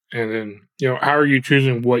shoot, and then, how are you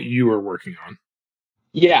choosing what you are working on?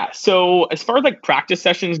 Yeah. So as far as like practice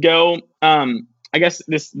sessions go, I guess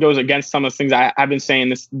this goes against some of the things I've been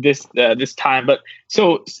saying this time, but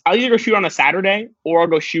so I'll either go shoot on a Saturday or I'll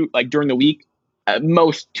go shoot like during the week.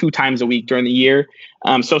 Most 2 times a week during the year.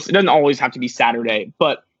 So it doesn't always have to be Saturday,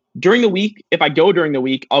 but during the week, if I go during the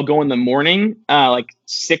week, I'll go in the morning, like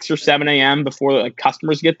 6 or 7 a.m. before like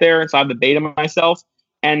customers get there. And so I have the beta myself,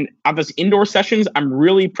 and at those indoor sessions, I'm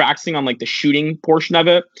really practicing on like the shooting portion of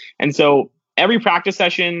it. And so every practice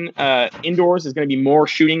session indoors is going to be more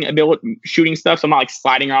shooting stuff. So I'm not like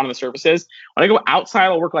sliding around on the surfaces. When I go outside,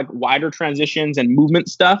 I'll work like wider transitions and movement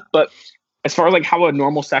stuff. But as far as like how a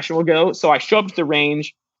normal session will go, so I show up to the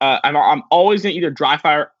range. I'm always going to either dry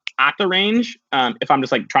fire at the range if I'm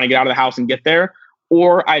just like trying to get out of the house and get there,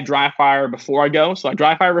 or I dry fire before I go. So I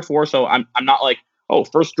dry fire before, so I'm not like, oh,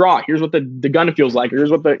 first draw, here's what the gun feels like, or here's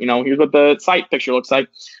what the sight picture looks like.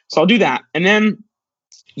 So I'll do that, and then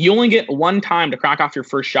you only get one time to crack off your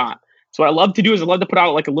first shot. So what I love to do is I love to put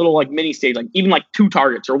out like a little like mini stage, like even like 2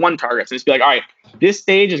 targets or 1 target, and just be like, all right, this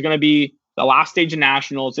stage is going to be the last stage of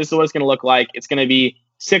nationals. This is what it's going to look like. It's going to be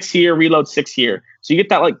 6 here, reload 6 here. So you get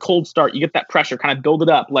that like cold start. You get that pressure, kind of build it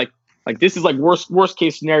up. Like this is like worst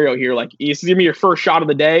case scenario here. Like this is going to be your first shot of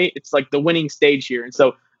the day. It's like the winning stage here. And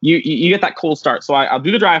so you get that cold start. So I'll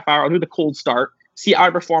do the dry fire. I'll do the cold start. See how I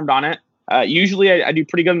performed on it. Usually I do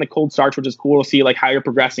pretty good in the cold starts, which is cool to see like how you're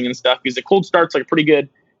progressing and stuff, because the cold start's like a pretty good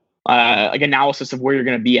like analysis of where you're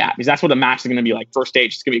going to be at, because that's what the match is going to be like. First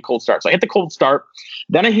stage is going to be a cold start. So I hit the cold start,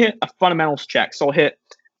 then I hit a fundamentals check. So I'll hit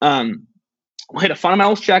a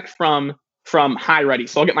fundamentals check from high ready.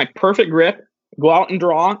 So I'll get my perfect grip, go out and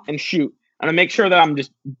draw and shoot. I'm gonna make sure that I'm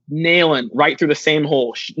just nailing right through the same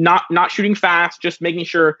hole, not shooting fast, just making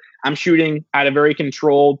sure I'm shooting at a very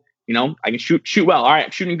controlled. I can shoot well. All right,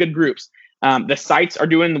 I'm shooting good groups. The sights are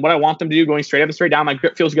doing what I want them to do, going straight up and straight down. My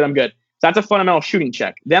grip feels good. I'm good. So that's a fundamental shooting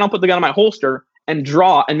check. Then I'll put the gun in my holster and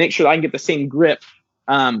draw and make sure that I can get the same grip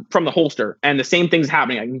from the holster. And the same thing's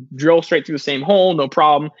happening. I can drill straight through the same hole, no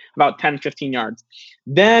problem, about 10, 15 yards.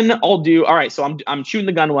 Then I'll do, all right, so I'm shooting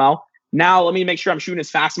the gun well. Now let me make sure I'm shooting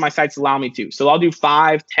as fast as my sights allow me to. So I'll do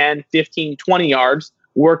 5, 10, 15, 20 yards,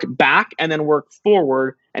 work back and then work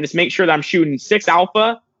forward and just make sure that I'm shooting 6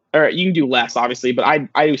 alpha, or you can do less obviously, but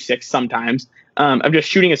I do 6 sometimes. I'm just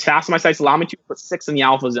shooting as fast as my sights allow me to, put 6 in the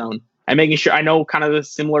alpha zone and making sure I know kind of the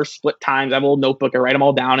similar split times. I have a little notebook, I write them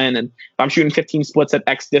all down in, and if I'm shooting 15 splits at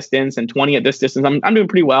X distance and 20 at this distance, I'm doing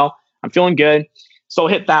pretty well. I'm feeling good. So I'll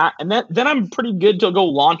hit that, and then I'm pretty good to go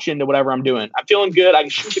launch into whatever I'm doing. I'm feeling good. I can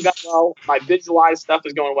shoot the gun well. My visualized stuff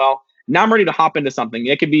is going well. Now I'm ready to hop into something.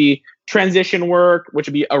 It could be transition work, which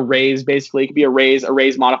would be arrays, basically. It could be arrays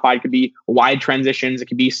modified. It could be wide transitions. It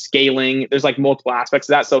could be scaling. There's like multiple aspects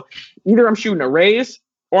of that. So either I'm shooting arrays,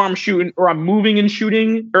 or I'm moving and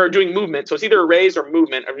shooting, or doing movement. So it's either arrays or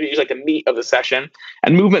movement. I'm usually like the meat of the session.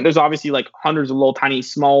 And movement, there's obviously like hundreds of little tiny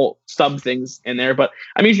small sub things in there. But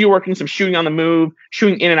I'm usually working some shooting on the move,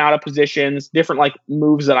 shooting in and out of positions, different like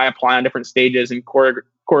moves that I apply on different stages, and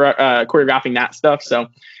choreographing that stuff. So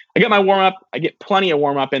I get my warm up. I get plenty of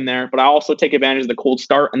warm up in there, but I also take advantage of the cold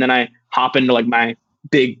start, and then I hop into like my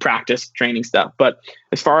big practice training stuff. But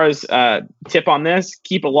as far as tip on this,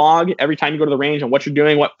 keep a log every time you go to the range on what you're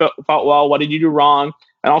doing, what felt well, what did you do wrong,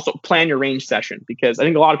 and also plan your range session, because I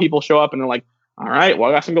think a lot of people show up and they're like, all right, well,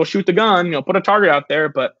 I guess I'm going to go shoot the gun, put a target out there.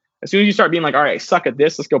 But as soon as you start being like, all right, I suck at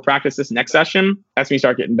this, let's go practice this next session, that's when you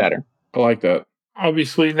start getting better. I like that.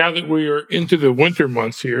 Obviously, now that we are into the winter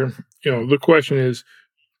months here, the question is,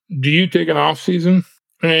 do you take an off season?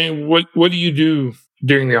 And what do you do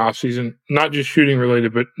during the off season? Not just shooting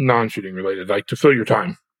related, but non-shooting related, like to fill your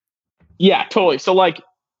time. Yeah, totally. So like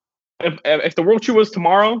if the World Shoot was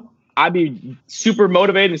tomorrow, I'd be super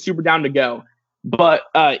motivated and super down to go. But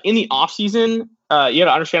in the off season, you got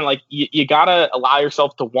to understand, like you got to allow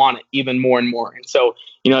yourself to want it even more and more. And so,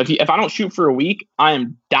 if I don't shoot for a week, I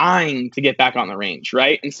am dying to get back on the range.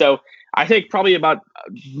 Right. And so I take probably about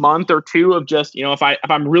a month or two of just, if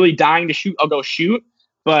I'm really dying to shoot, I'll go shoot.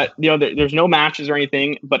 But, there's no matches or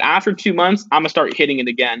anything. But after 2 months, I'm going to start hitting it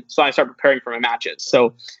again. So I start preparing for my matches.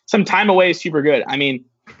 So some time away is super good. I mean,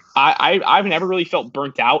 I've never really felt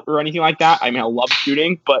burnt out or anything like that. I mean, I love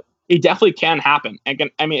shooting, but it definitely can happen.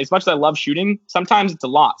 And as much as I love shooting, sometimes it's a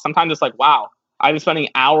lot. Sometimes it's like, wow, I've been spending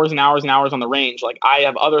hours and hours and hours on the range. Like I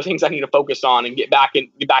have other things I need to focus on and get back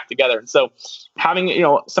together. And so having,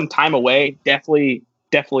 some time away definitely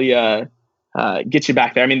gets you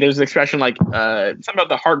back there. I mean, there's an expression like something about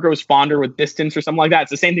the heart grows fonder with distance or something like that.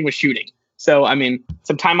 It's the same thing with shooting. So, I mean,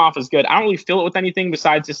 some time off is good. I don't really feel it with anything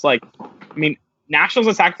besides just like, nationals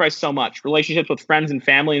have sacrificed so much, relationships with friends and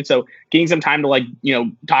family. And so getting some time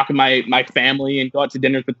to talk to my family and go out to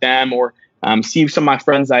dinners with them, or see some of my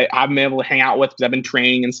friends I haven't been able to hang out with because I've been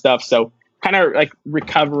training and stuff. So kind of like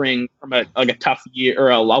recovering from a tough year or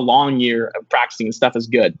a long year of practicing and stuff is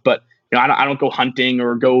good. But I don't go hunting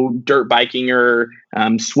or go dirt biking or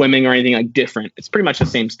swimming or anything like different. It's pretty much the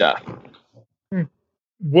same stuff.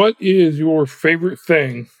 What is your favorite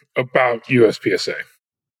thing about USPSA?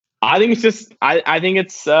 I think it's just I think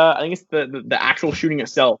it's the actual shooting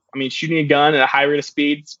itself. I mean, shooting a gun at a high rate of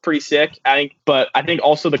speed is pretty sick. But I think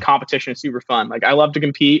also the competition is super fun. Like I love to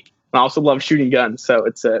compete, and I also love shooting guns. So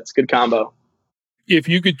it's a good combo. If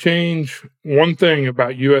you could change one thing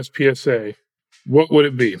about USPSA, what would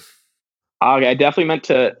it be? Okay, I definitely meant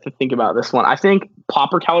to think about this one. I think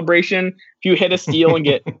popper calibration. If you hit a steel and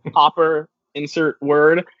get popper, insert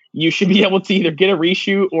word, you should be able to either get a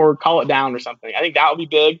reshoot or call it down or something. I think that would be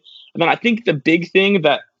big. And then I think the big thing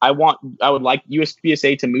that I would like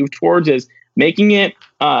USPSA to move towards is making it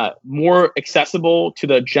more accessible to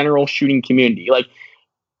the general shooting community. Like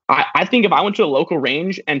I think if I went to a local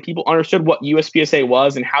range and people understood what USPSA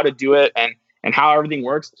was and how to do it and how everything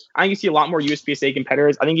works, I think you see a lot more USPSA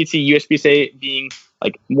competitors. I think you'd see USPSA being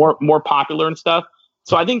like more popular and stuff.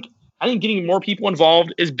 So I think getting more people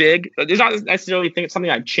involved is big. There's not necessarily think it's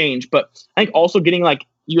something I'd change, but I think also getting like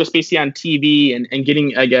USPSA on TV and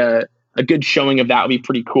getting like a good showing of that would be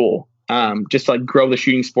pretty cool. Just to like grow the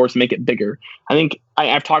shooting sports and make it bigger. I think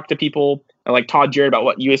I've talked to people like Todd Jarrett about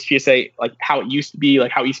what USPSA, like how it used to be,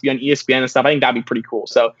 like how it used to be on ESPN and stuff. I think that'd be pretty cool.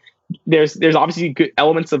 So there's obviously good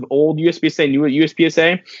elements of old USPSA, new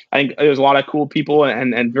USPSA. I think there's a lot of cool people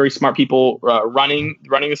and very smart people running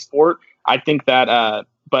the sport. I think that,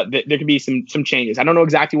 but there could be some changes. I don't know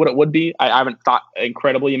exactly what it would be. I haven't thought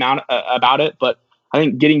incredibly about it, but I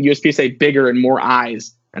think getting USPSA bigger and more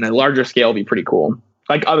eyes and a larger scale would be pretty cool,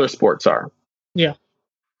 like other sports are. Yeah.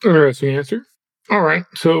 Interesting answer. All right.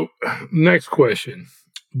 So next question.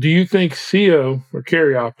 Do you think CO or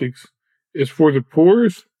carry optics is for the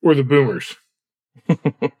poors or the boomers? I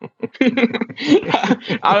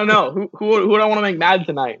don't know. Who would I want to make mad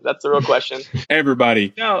tonight? That's the real question.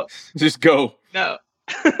 Everybody. No. Just go. No.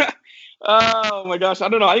 Oh my gosh. I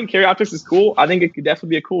don't know. I think carry optics is cool. I think it could definitely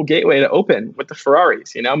be a cool gateway to open with the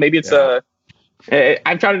Ferraris. Maybe it's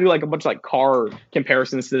I've tried to do like a bunch of like car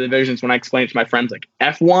comparisons to the divisions when I explain it to my friends, like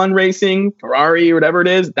F1 racing, Ferrari, whatever it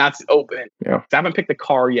is, that's open. Yeah. I haven't picked a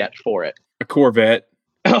car yet for it. A Corvette.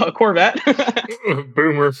 A Corvette.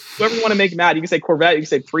 Boomer. Whoever you want to make mad, you can say Corvette, you can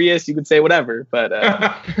say Prius, you can say whatever. But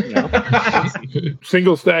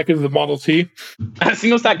Single stack is the Model T.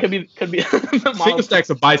 Single stack could be the Model Single stack's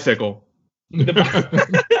a bicycle.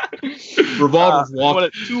 Revolver's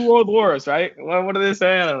walk. 2 World Wars, right? What do they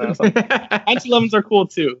say? I don't know. 1911s are cool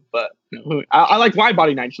too, but I like wide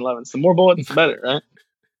body 1911s. The more bullets, the better, right?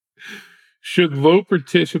 Should low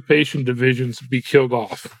participation divisions be killed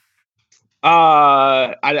off?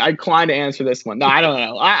 I decline to answer this one. No, I don't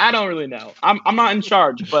know. I don't really know. I'm not in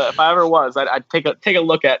charge, but if I ever was, I'd take a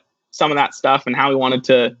look at some of that stuff and how we wanted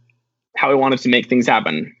to make things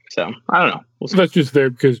happen. So I don't know. That's just there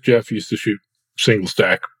because Jeff used to shoot single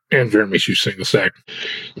stack and Jeremy shoots single stack.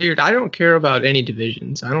 Dude, I don't care about any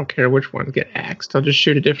divisions. I don't care which ones get axed. I'll just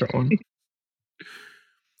shoot a different one.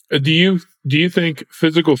 Do you think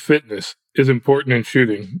physical fitness is important in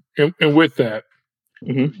shooting? And with that,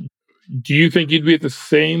 do you think you'd be at the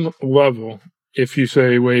same level if you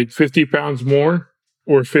say weighed 50 pounds more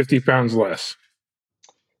or 50 pounds less?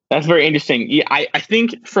 That's very interesting. Yeah, I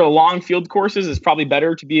think for long field courses, it's probably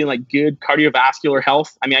better to be in like good cardiovascular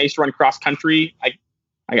health. I mean, I used to run cross country.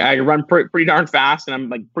 I run pretty darn fast, and I'm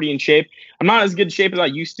like pretty in shape. I'm not as good shape as I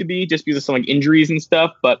used to be, just because of some like injuries and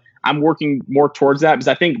stuff. But I'm working more towards that because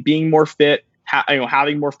I think being more fit,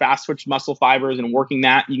 having more fast twitch muscle fibers and working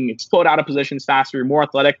that, you can explode out of positions faster. You're more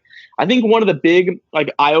athletic. I think one of the big like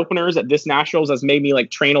eye openers at this nationals has made me like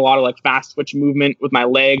train a lot of like fast twitch movement with my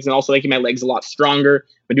legs, and also making my legs a lot stronger.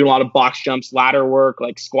 Been doing a lot of box jumps, ladder work,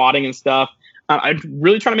 like squatting and stuff. I'm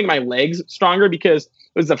really trying to make my legs stronger because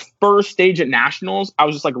it was the first stage at nationals. I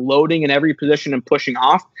was just like loading in every position and pushing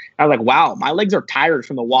off. I was like, wow, my legs are tired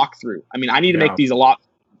from the walkthrough. I mean, I need to make these a lot.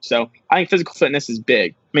 So I think physical fitness is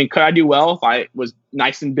big. I mean, could I do well if I was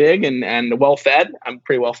nice and big and well fed? I'm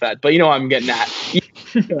pretty well fed, but you know what I'm getting at.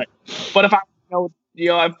 But if I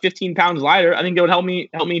have 15 pounds lighter, I think it would help me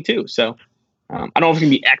too. So I don't know if it can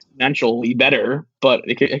be exponentially better, but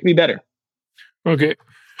it can be better. Okay.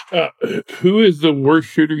 Who is the worst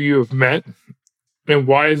shooter you have met, and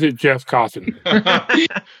why is it Jeff Cawthon?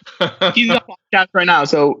 He's on the podcast right now,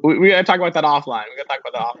 so we got to talk about that offline.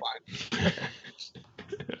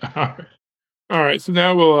 All right, so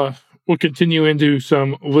now we'll continue into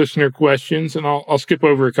some listener questions, and I'll skip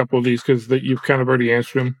over a couple of these because you've kind of already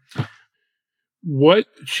answered them. What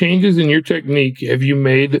changes in your technique have you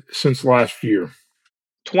made since last year?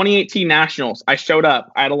 2018 Nationals, I showed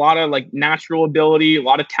up. I had a lot of like natural ability, a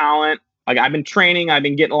lot of talent. Like I've been training, I've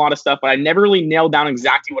been getting a lot of stuff, but I never really nailed down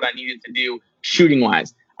exactly what I needed to do shooting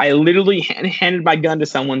wise. I literally handed my gun to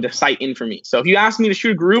someone to sight in for me. So if you asked me to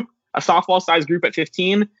shoot a group, a softball sized group at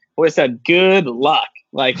 15, I would have said, good luck.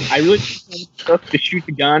 Like I really took to shoot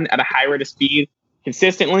the gun at a high rate of speed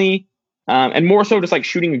consistently. And more so just like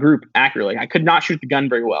shooting a group accurately. I could not shoot the gun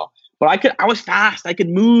very well, but I was fast. I could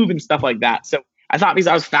move and stuff like that. So I thought because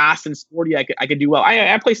I was fast and sporty, I could do well.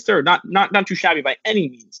 I placed third, not too shabby by any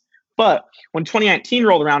means. But when 2019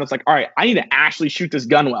 rolled around, it's like, all right, I need to actually shoot this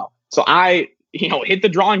gun well. So I, hit the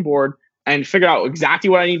drawing board and figured out exactly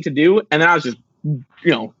what I needed to do. And then I was just,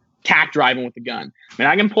 tack driving with the gun. I mean,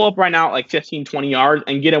 I can pull up right now at like 15, 20 yards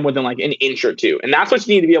and get him within like an inch or two. And that's what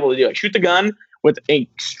you need to be able to do. Like shoot the gun with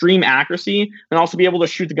extreme accuracy and also be able to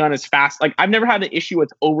shoot the gun as fast. Like I've never had an issue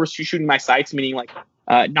with overshooting my sights, meaning like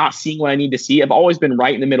not seeing what I need to see. I've always been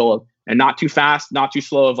right in the middle of, and not too fast, not too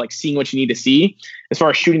slow, of like seeing what you need to see as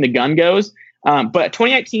far as shooting the gun goes. But at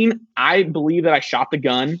 2019, I believe that I shot the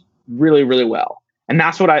gun really, really well. And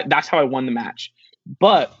that's how I won the match.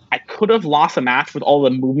 But I could have lost a match with all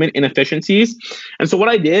the movement inefficiencies. And so what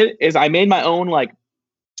I did is I made my own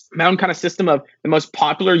kind of system of the most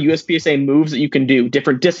popular USPSA moves that you can do,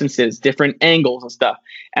 different distances, different angles and stuff.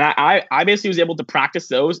 And I basically was able to practice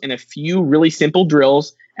those in a few really simple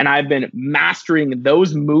drills. And I've been mastering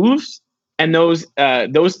those moves and those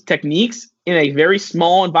techniques in a very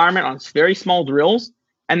small environment on very small drills.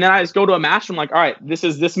 And then I just go to a match. And I'm like, all right, this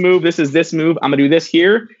is this move. This is this move. I'm going to do this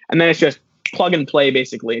here. And then it's just plug and play,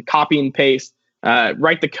 basically copy and paste,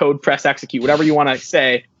 write the code, press execute, whatever you want to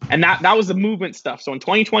say. And that was the movement stuff. So in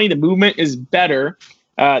 2020, the movement is better.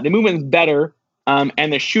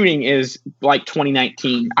 And the shooting is like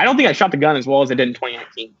 2019. I don't think I shot the gun as well as I did in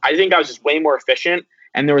 2019. I think I was just way more efficient,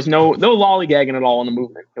 and there was no lollygagging at all in the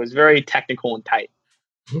movement. It was very technical and tight.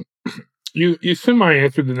 You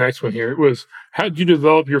semi-answered the next one here. It was, how did you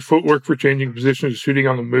develop your footwork for changing positions, shooting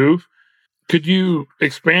on the move? Could you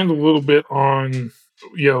expand a little bit on,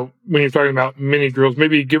 when you're talking about mini drills,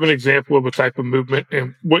 maybe give an example of a type of movement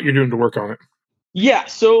and what you're doing to work on it? Yeah.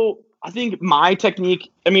 So I think my technique,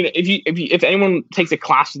 I mean, if anyone takes a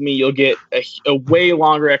class with me, you'll get a way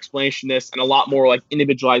longer explanation of this and a lot more like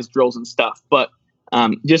individualized drills and stuff. But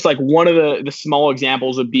just like one of the small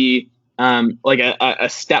examples would be like a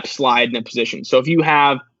step slide in a position. So if you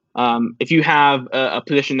have a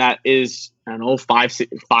position that is, I don't know,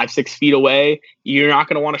 5-6 feet away, you're not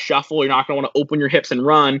going to want to shuffle. You're not going to want to open your hips and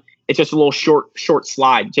run. It's just a little short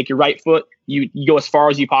slide. You take your right foot, you go as far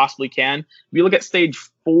as you possibly can. If you look at stage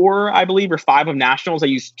 4, I believe, or 5 of nationals, I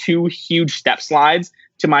used 2 huge step slides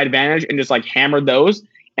to my advantage and just like hammered those.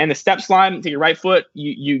 And the step slide, take your right foot,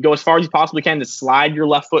 you go as far as you possibly can to slide your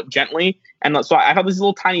left foot gently. And so I have these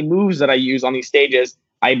little tiny moves that I use on these stages.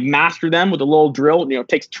 I master them with a little drill. It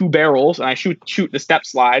takes 2 barrels, and I shoot the step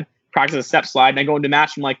slide, practice a step slide, and I go into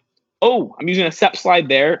match. I'm like, oh, I'm using a step slide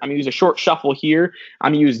there. I'm gonna use a short shuffle here.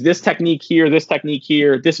 I'm gonna use this technique here,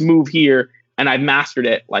 this move here, and I've mastered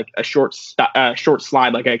it like a short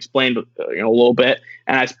slide, like I explained a little bit,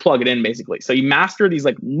 and I just plug it in basically. So you master these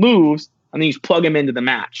like moves, and then you just plug them into the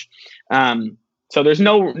match. So there's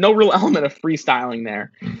no real element of freestyling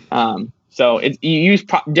there. So you use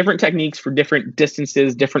different techniques for different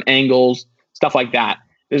distances, different angles, stuff like that.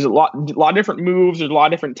 There's a lot of different moves. There's a lot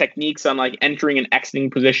of different techniques on like entering and exiting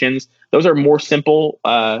positions. Those are more simple,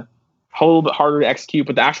 a little bit harder to execute,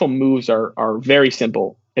 but the actual moves are very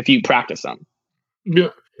simple if you practice them. Yeah,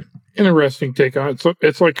 interesting take on it. So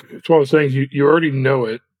it's one of those things you already know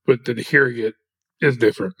it, but the hearing it is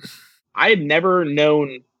different. I had never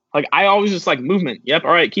known, like I always just like movement. Yep,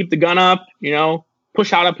 all right, keep the gun up,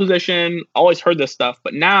 push out of position. Always heard this stuff,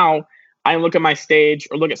 but now I look at my stage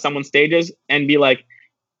or look at someone's stages and be like,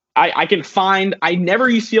 I never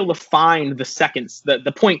used to be able to find the seconds, the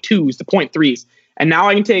 0.2s, the 0.3s. And now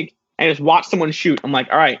I can take and just watch someone shoot. I'm like,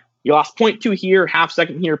 all right, you lost 0.2 here, half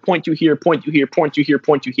second here, 0.2 here, 0.2 here, 0.2 here,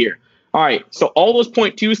 0.2 here. All right. So all those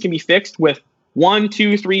 0.2s can be fixed with 1,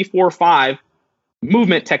 2, 3, 4, 5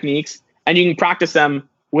 movement techniques. And you can practice them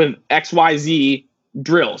with XYZ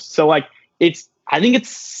drills. So like I think it's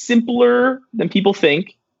simpler than people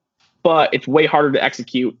think, but it's way harder to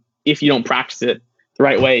execute if you don't practice it the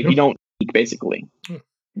right way. If you don't, basically.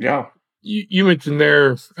 Yeah. You mentioned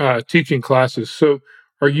there teaching classes. So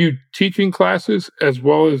are you teaching classes as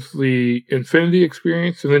well as the Infinity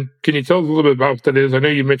experience? And then can you tell us a little bit about what that is? I know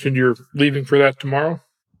you mentioned you're leaving for that tomorrow.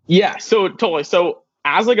 Yeah, so totally. So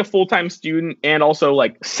as like a full-time student and also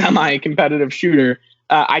like semi-competitive shooter,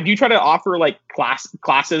 I do try to offer like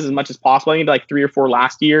classes as much as possible. I think like 3 or 4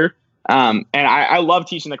 last year. And I love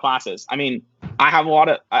teaching the classes. I mean,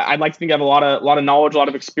 I'd like to think I have a lot of knowledge, a lot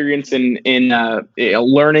of experience in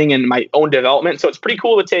learning and my own development. So it's pretty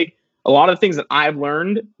cool to take a lot of the things that I've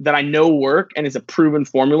learned that I know work and is a proven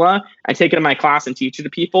formula. I take it in my class and teach it to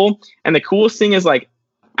people. And the coolest thing is like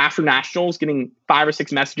after nationals, getting 5 or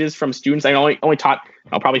 6 messages from students. I only taught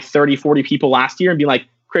probably 30, 40 people last year and be like,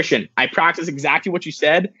 Christian, I practiced exactly what you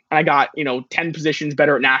said, and I got 10 positions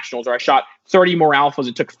better at nationals, or I shot 30 more alphas.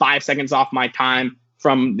 It took 5 seconds off my time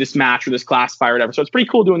from this match or this classifier or whatever. So it's pretty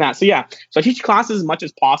cool doing that. So yeah, so I teach classes as much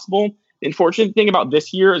as possible. The unfortunate thing about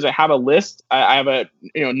this year is I have a list. I have a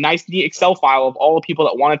nice neat Excel file of all the people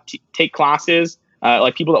that want to take classes,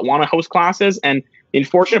 like people that want to host classes. And the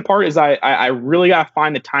unfortunate part is I really got to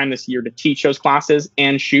find the time this year to teach those classes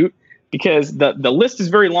and shoot, because the list is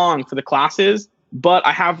very long for the classes. But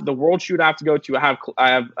I have the world shoot I have to go to. I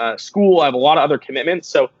have school. I have a lot of other commitments.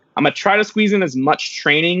 So I'm going to try to squeeze in as much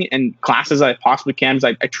training and classes as I possibly can,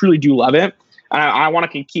 because I truly do love it. And I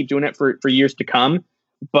want to keep doing it for years to come.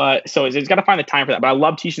 But so it's got to find the time for that. But I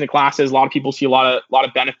love teaching the classes. A lot of people see a lot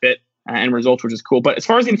of benefit and results, which is cool. But as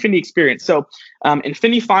far as the Infinity experience, so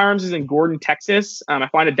Infinity Firearms is in Gordon, Texas. I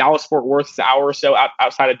find a Dallas-Fort Worth is an hour or so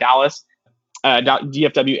outside of Dallas,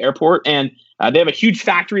 DFW Airport. And they have a huge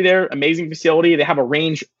factory there, amazing facility. They have a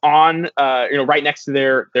range on, right next to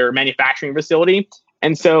their manufacturing facility.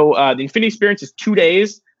 And so the Infinity experience is 2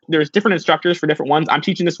 days. There's different instructors for different ones. I'm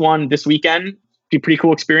teaching this one this weekend. Be a pretty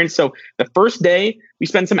cool experience. So the first day we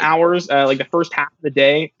spend some hours, like the first half of the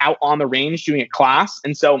day, out on the range doing a class.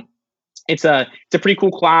 And so it's a pretty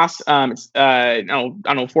cool class. It's I don't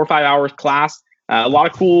know, 4 or 5 hours class. A lot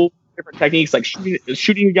of cool different techniques like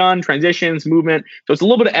shooting a gun, transitions, movement. So it's a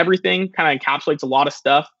little bit of everything. Kind of encapsulates a lot of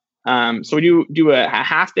stuff. So we do a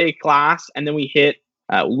half day class, and then we hit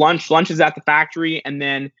lunch. Lunch is at the factory, and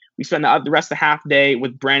then we spend the rest of the half day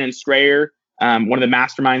with Brandon Strayer, one of the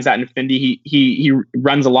masterminds at Infinity. He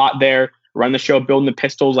runs a lot there, run the show, building the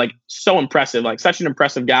pistols. Like, so impressive, like such an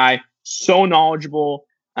impressive guy, so knowledgeable.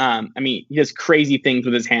 I mean, he does crazy things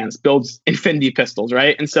with his hands, builds Infinity pistols,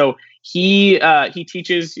 right? And so he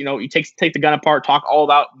teaches, you take the gun apart, talk all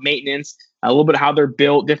about maintenance, a little bit of how they're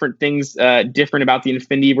built, different things, different about the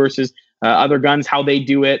Infinity versus other guns, how they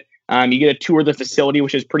do it. You get a tour of the facility,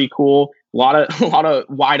 which is pretty cool. A lot of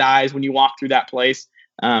wide eyes when you walk through that place.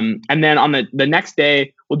 And then on the next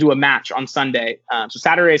day, we'll do a match on Sunday. So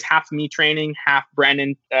Saturday is half me training, half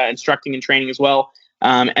Brandon instructing and training as well.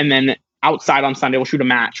 And then outside on Sunday, we'll shoot a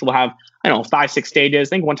match. We'll have, 5, 6 stages.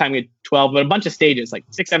 I think one time we had 12, but a bunch of stages, like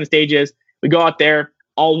 6, 7 stages. We go out there,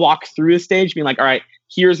 I'll walk through the stage being like, all right,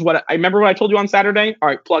 here's what I remember what I told you on Saturday. All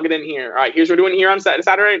right, plug it in here. All right, here's what we're doing here on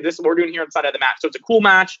Saturday. This is what we're doing here on Sunday of the match. So it's a cool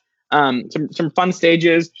match. Some fun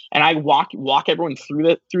stages, and I walk everyone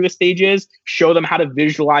through the stages, show them how to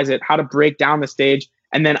visualize it, how to break down the stage,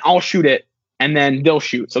 and then I'll shoot it, and then they'll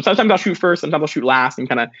shoot. So sometimes I'll shoot first, sometimes I'll shoot last, and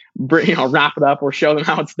kind of wrap it up or show them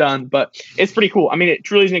how it's done. But it's pretty cool. I mean, it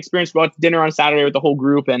truly is an experience. Go out to dinner on Saturday with the whole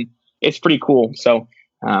group, and it's pretty cool. So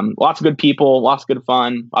lots of good people, lots of good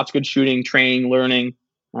fun, lots of good shooting, training, learning.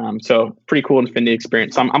 So pretty cool Infinity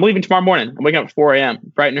experience. So I'm leaving tomorrow morning. I'm waking up at 4 a.m.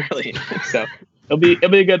 bright and early. So it'll be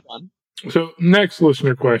a good one. So next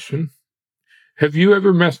listener question: have you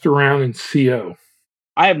ever messed around in CO?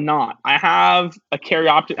 I have not. I have a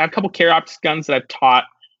couple carry optics guns that I've taught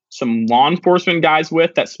some law enforcement guys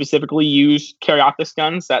with that specifically use carry optics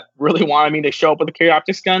guns that really wanted me to show up with a carry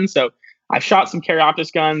optics gun. So I've shot some carry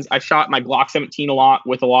optics guns. I've shot my Glock 17 a lot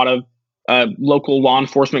with a lot of local law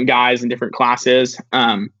enforcement guys in different classes.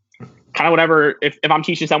 Kind of whatever. If I'm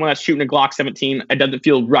teaching someone that's shooting a Glock 17, it doesn't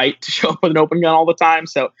feel right to show up with an open gun all the time.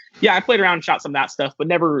 So yeah, I played around and shot some of that stuff, but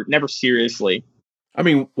never seriously. I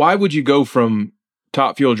mean, why would you go from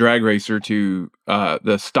Top Fuel drag racer to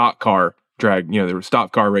the stock car drag? There were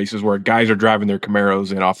stock car races where guys are driving their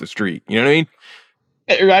Camaros in off the street. You know what I mean?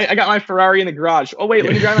 Right. I got my Ferrari in the garage. Oh wait,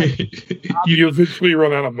 let me drive my. You eventually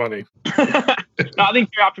run out of money. No, I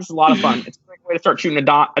think carry optics is a lot of fun. It's a great way to start shooting a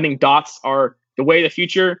dot. I think dots are the way of the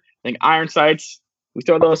future. I think iron sights, we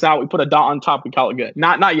throw those out, we put a dot on top, we call it good.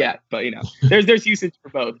 Not yet, but there's usage for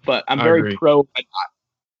both. But I'm very pro a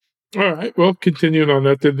dot. All right. Well, continuing on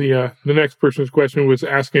that, then the next person's question was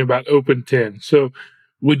asking about open 10. So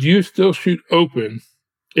would you still shoot open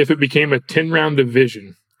if it became a 10-round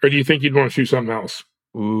division, or do you think you'd want to shoot something else?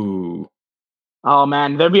 Ooh. Oh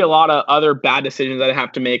man, there'd be a lot of other bad decisions that I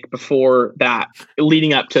have to make before that,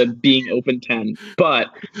 leading up to being open 10. But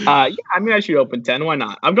yeah, I mean, I shoot open 10. Why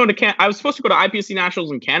not? I'm going to I was supposed to go to IPSC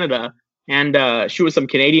Nationals in Canada and shoot with some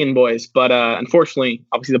Canadian boys, but unfortunately,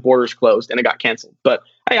 obviously the borders closed and it got canceled. But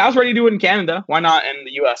hey, I was ready to do it in Canada. Why not in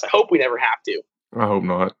the US? I hope we never have to. I hope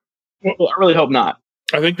not. Well, I really hope not.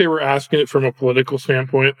 I think they were asking it from a political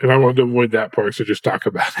standpoint, and I wanted to avoid that part, so just talk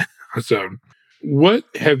about it. So, what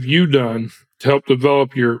have you done to help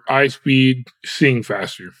develop your eye speed, seeing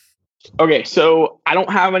faster? Okay, so I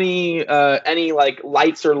don't have any like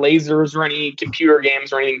lights or lasers or any computer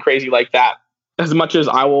games or anything crazy like that. As much as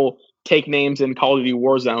I will take names in Call of Duty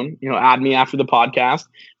Warzone, add me after the podcast.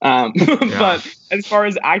 But as far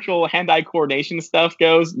as actual hand-eye coordination stuff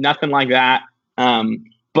goes, nothing like that.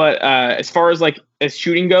 But as far as as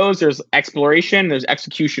shooting goes, there's exploration, there's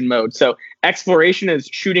execution mode. So exploration is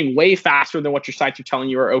shooting way faster than what your sights are telling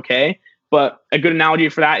you are okay. But a good analogy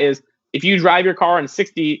for that is if you drive your car for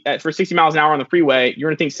 60 miles an hour on the freeway, you're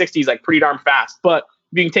going to think 60 is pretty darn fast. But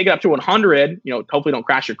if you can take it up to 100, hopefully don't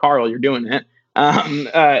crash your car while you're doing it.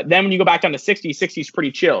 Then when you go back down to 60 is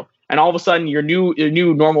pretty chill. And all of a sudden your new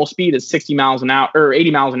normal speed is 60 miles an hour or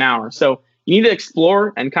 80 miles an hour. So you need to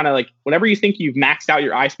explore and kind of whenever you think you've maxed out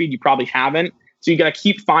your eye speed, you probably haven't. So you got to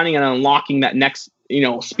keep finding and unlocking that next,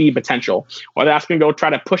 speed potential. Whether that's going to go try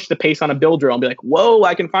to push the pace on a bill drill and be like, whoa,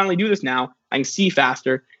 I can finally do this now. I can see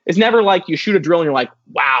faster. It's never like you shoot a drill and you're like,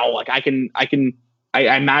 wow,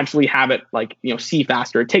 I magically have it see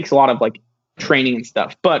faster. It takes a lot of training and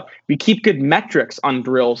stuff. But we keep good metrics on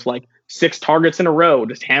drills, like 6 targets in a row,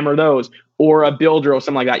 just hammer those, or a bill drill,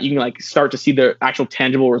 something like that. You can start to see the actual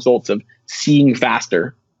tangible results of seeing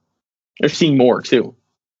faster. Or seeing more too.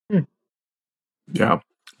 Yeah.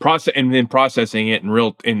 Processing it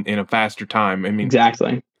in a faster time. I mean,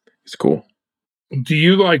 exactly. It's cool. Do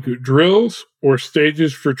you like drills or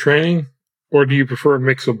stages for training, or do you prefer a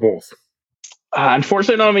mix of both?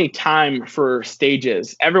 Unfortunately, I don't have any time for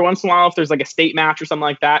stages. Every once in a while, if there's like a state match or something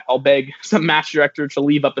like that, I'll beg some match director to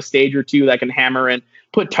leave up a stage or two that I can hammer and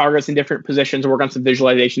put targets in different positions, work on some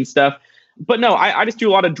visualization stuff. But no, I just do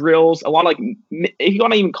a lot of drills, a lot of like, if you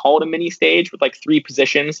want to even call it a mini stage with like 3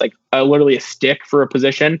 positions, like literally a stick for a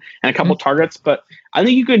position and a couple targets. But I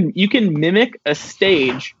think you can mimic a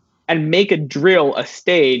stage and make a drill a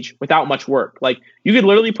stage without much work. Like you could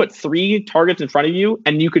literally put 3 targets in front of you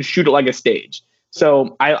and you could shoot it like a stage.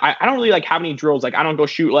 So I don't really like have any drills. Like I don't go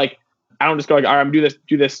shoot like, I don't just go like, all right, I'm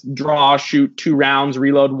do this, draw, shoot 2 rounds,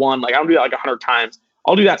 reload 1. Like I don't do that like 100 times.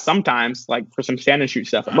 I'll do that sometimes, like for some stand and shoot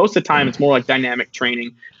stuff. But most of the time, it's more like dynamic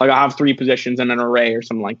training. Like I'll have 3 positions in an array or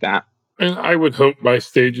something like that. And I would hope by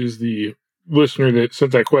stages, the listener that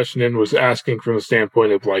sent that question in was asking from the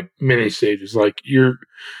standpoint of like mini stages, like your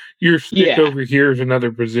stick over here is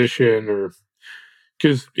another position, or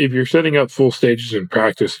because if you're setting up full stages in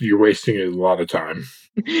practice, you're wasting a lot of time.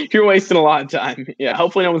 You're wasting a lot of time. Yeah.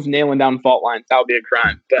 Hopefully no one's nailing down fault lines. That would be a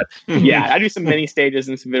crime. But yeah, I do some mini stages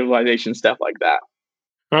and some visualization stuff like that.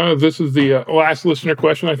 This is the last listener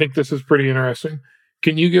question. I think this is pretty interesting.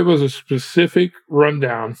 Can you give us a specific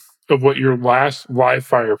rundown of what your last live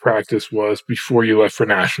fire practice was before you left for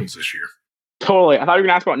nationals this year? Totally. I thought you were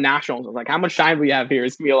going to ask about nationals. I was like, how much time do we have here?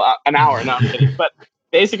 It's going to be an hour. No, I'm kidding. But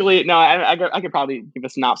basically, no, I could probably give a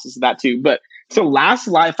synopsis of that too. But so last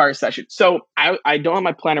live fire session. So I don't have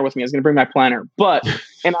my planner with me. I was going to bring my planner. But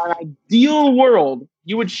in an ideal world,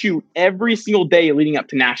 you would shoot every single day leading up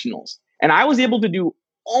to nationals. And I was able to do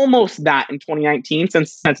almost that in 2019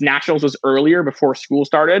 since nationals was earlier before school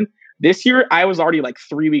started. This year, I was already like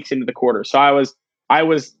 3 weeks into the quarter. So it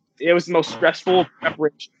was the most stressful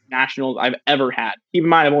preparation nationals I've ever had. Keep in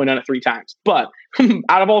mind, I've only done it 3 times. But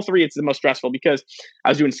out of all 3, it's the most stressful because I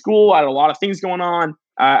was doing school. I had a lot of things going on.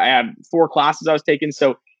 I had 4 classes I was taking.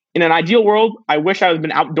 So in an ideal world, I wish I would have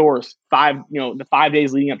been outdoors the 5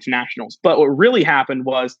 days leading up to nationals. But what really happened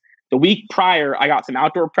was the week prior, I got some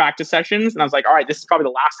outdoor practice sessions. And I was like, all right, this is probably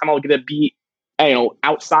the last time I'll get to be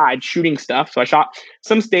outside shooting stuff. So I shot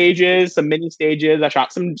some stages, some mini stages. I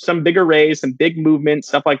shot some big arrays, some big movements,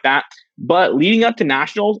 stuff like that. But leading up to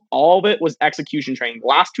nationals, all of it was execution training. The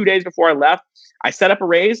last 2 days before I left, I set up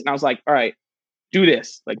arrays and I was like, all right, do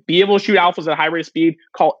this. Like be able to shoot alphas at a high rate of speed,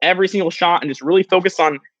 call every single shot and just really focus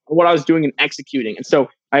on what I was doing and executing. And so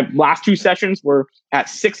my last 2 sessions were at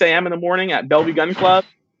 6 a.m. in the morning at Bellevue Gun Club.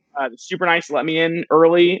 Super nice to let me in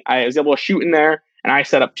early. I was able to shoot in there. And I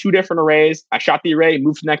set up 2 different arrays. I shot the array,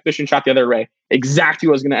 moved to the next position, shot the other array. Exactly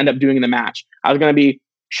what I was going to end up doing in the match. I was going to be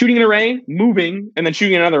shooting an array, moving, and then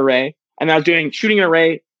shooting another array. And I was doing shooting an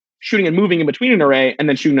array, shooting and moving in between an array, and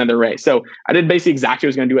then shooting another array. So I did basically exactly what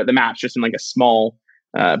I was going to do at the match, just in like a small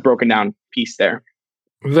broken down piece there.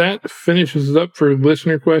 That finishes up for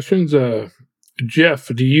listener questions. Jeff,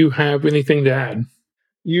 do you have anything to add?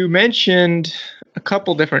 You mentioned a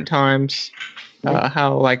couple different times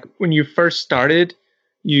how like when you first started,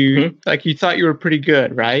 you you thought you were pretty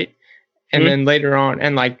good, right? And then later on,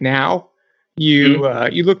 and like now, you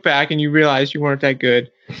look back and you realize you weren't that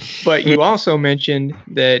good. But you also mentioned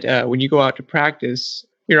that when you go out to practice,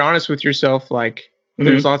 you're honest with yourself. Like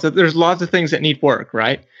there's lots of things that need work,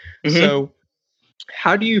 right? So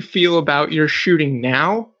how do you feel about your shooting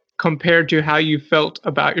now compared to how you felt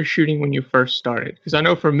about your shooting when you first started? Because I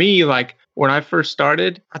know for me, like when I first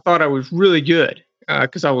started, I thought I was really good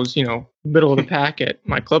because I was, middle of the pack at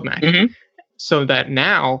my club match. So that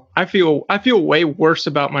now I feel way worse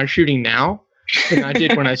about my shooting now than I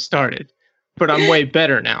did when I started. But I'm way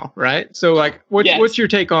better now, right? So like, what's your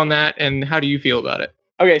take on that, and how do you feel about it?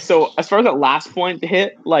 Okay, so as far as that last point to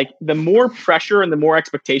hit, like the more pressure and the more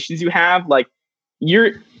expectations you have, like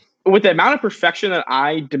you're with the amount of perfection that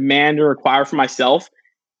I demand or require for myself,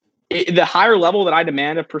 the higher level that I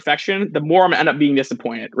demand of perfection, the more I'm gonna end up being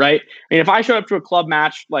disappointed, right? I mean, if I show up to a club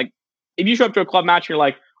match, like if you show up to a club match, you're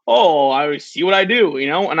like, oh, I see what I do,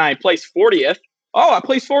 and I place 40th. Oh, I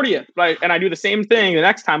place 40th, and I do the same thing the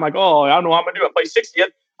next time. Like, oh, I don't know what I'm gonna do. I place 60th.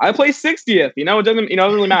 I place 60th. It doesn't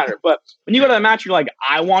really matter. But when you go to the match, you're like,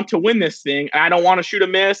 I want to win this thing, and I don't want to shoot a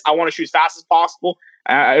miss. I want to shoot as fast as possible.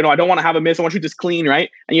 I don't want to have a miss. I want to shoot this clean, right?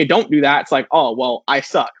 And you don't do that. It's like, oh, well, I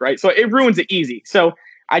suck, right? So it ruins it easy. So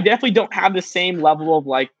I definitely don't have the same level of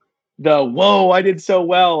like whoa, I did so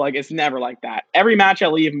well. Like it's never like that. Every match I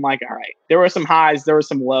leave, I'm like, all right, there were some highs, there were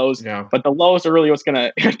some lows, but the lows are really what's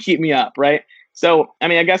gonna keep me up, right? So I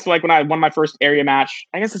mean, I guess like when I won my first area match,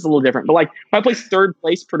 I guess it's a little different. But like when I placed 3rd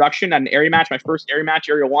place production at an area match, my first area match,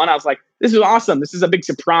 area 1, I was like, this is awesome. This is a big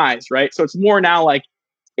surprise, right? So it's more now like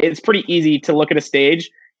it's pretty easy to look at a stage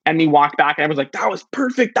and me walk back and everyone's like, that was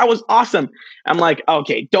perfect. That was awesome. I'm like,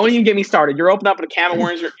 okay, don't even get me started. You're opening up in a can of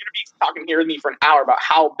worms. You're going to be talking here with me for an hour about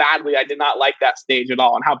how badly I did not like that stage at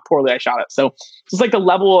all and how poorly I shot it. So it's like the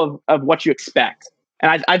level of what you expect.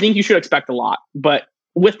 And I think you should expect a lot. But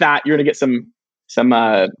with that, you're going to get some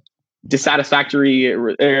dissatisfactory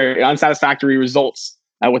or unsatisfactory results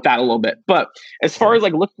with that a little bit. But as far as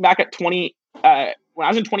like looking back at when I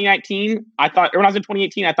was in 2019, when I was in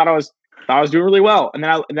 2018, I thought I was doing really well. And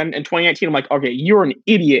then in 2019, I'm like, okay, you were an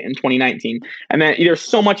idiot in 2019. And then there's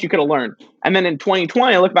so much you could have learned. And then in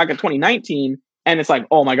 2020, I look back at 2019 and it's like,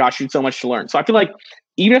 oh my gosh, there's so much to learn. So I feel like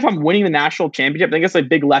even if I'm winning the national championship, I think it's a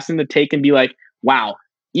big lesson to take and be like, wow,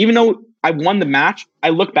 even though I won the match, I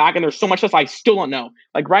look back and there's so much stuff I still don't know.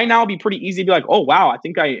 Like right now, it'd be pretty easy to be like, oh wow, I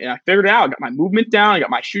think I figured it out. I got my movement down. I got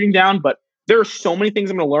my shooting down. But there are so many things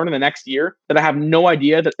I'm going to learn in the next year that I have no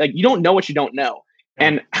idea. That like you don't know what you don't know.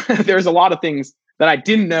 And there's a lot of things that I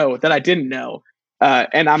didn't know,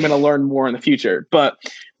 and I'm going to learn more in the future. But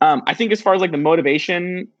I think as far as like the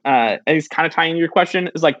motivation, and it's kind of tying into your question,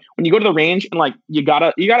 is like when you go to the range and like you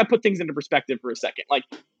gotta put things into perspective for a second. Like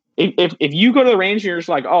if you go to the range and you're just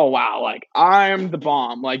like, oh wow, like I'm the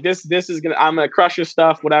bomb, like I'm gonna crush this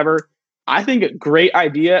stuff, whatever. I think a great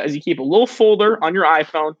idea is you keep a little folder on your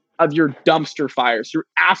iPhone of your dumpster fires, your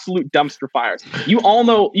absolute dumpster fires. You all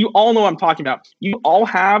know what I'm talking about. You all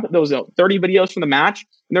have those 30 videos from the match.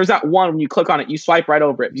 And there's that one when you click on it, you swipe right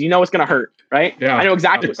over it because you know it's going to hurt, right? Yeah. I know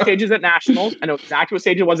exactly what stage is at Nationals. I know exactly what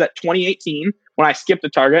stage it was at 2018 when I skipped the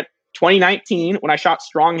target. 2019 when I shot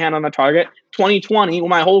strong hand on the target. 2020 when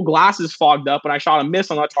my whole glass is fogged up and I shot a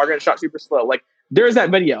miss on the target and shot super slow. Like there's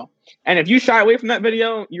that video. And if you shy away from that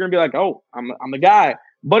video, you're going to be like, oh, I'm the guy.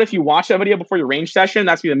 But if you watch that video before your range session,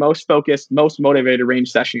 that's be the most focused, most motivated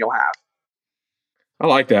range session you'll have. I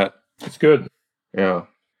like that. It's good. Yeah.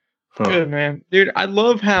 Huh. Good, man. Dude, I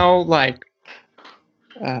love how, like,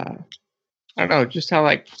 I don't know, just how,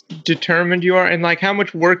 like, determined you are and, like, how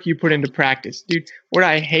much work you put into practice. Dude, what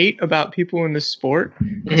I hate about people in this sport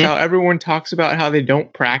is how everyone talks about how they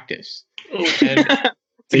don't practice. And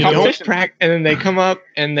they don't practice, and then they come up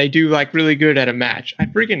and they do, like, really good at a match. I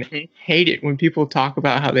freaking hate it when people talk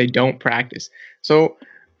about how they don't practice. So,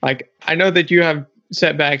 like, I know that you have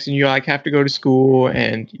setbacks and you, like, have to go to school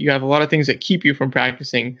and you have a lot of things that keep you from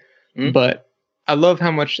practicing. But I love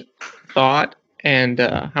how much thought and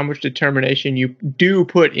how much determination you do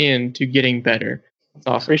put into getting better. It's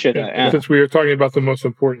awesome. Appreciate that. Yeah. Since we are talking about the most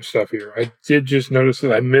important stuff here, I did just notice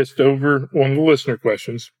that I missed over one of the listener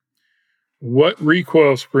questions. What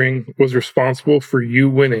recoil spring was responsible for you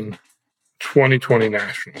winning 2020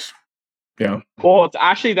 Nationals? Yeah. Well, it's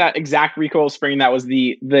actually that exact recoil spring that was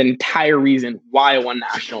the entire reason why I won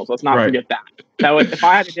Nationals. Let's not forget that. If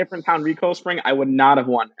I had a different pound recoil spring, I would not have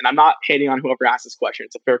won. And I'm not hating on whoever asked this question.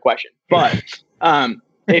 It's a fair question. But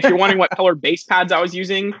if you're wondering what color base pads I was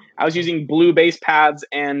using blue base pads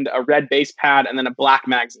and a red base pad and then a black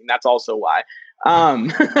magazine. That's also why.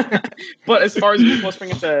 But as far as recoil spring,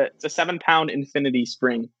 it's a 7-pound Infinity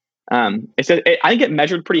spring. I think it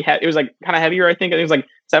measured pretty heavy. It was like kind of heavier. I think it was like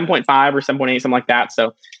 7.5 or 7.8, something like that.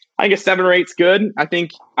 So I guess 7 or 8's good. I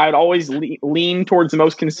think I'd always lean towards the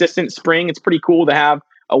most consistent spring. It's pretty cool to have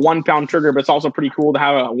a 1-pound trigger, but it's also pretty cool to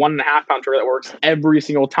have a 1.5-pound trigger that works every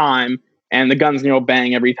single time. And the gun's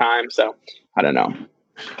bang every time. So I don't know.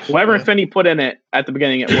 Whatever Infinity put in it at the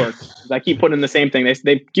beginning, it works. I keep putting in the same thing.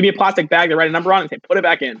 They give me a plastic bag, they write a number on it, and say, put it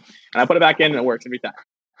back in. And I put it back in, and it works every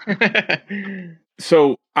time.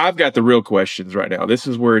 So I've got the real questions right now. This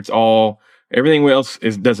is where it's all, everything else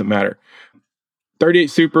doesn't matter.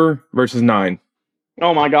 38 Super versus 9.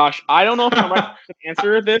 Oh my gosh. I don't know if I'm right to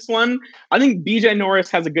answer this one. I think BJ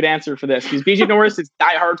Norris has a good answer for this because BJ Norris is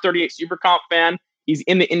diehard 38 Super Comp fan. He's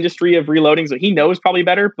in the industry of reloading, so he knows probably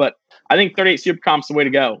better, but I think 38 Super Comp's the way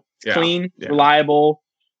to go. It's clean, reliable.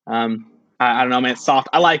 I don't know, man. It's soft.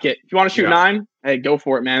 I like it. If you want to shoot 9, hey, go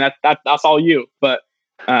for it, man. That's all you. But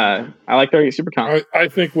I like 38 Super Comp. I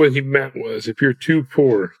think what he meant was if you're too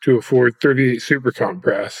poor to afford 38 Super Comp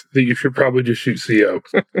brass, that you should probably just shoot CO.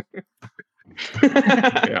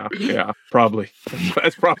 yeah, probably.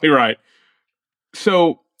 That's probably right.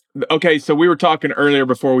 So, okay, so we were talking earlier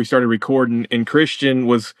before we started recording, and Christian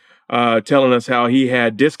was telling us how he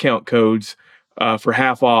had discount codes for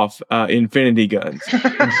half off Infinity guns.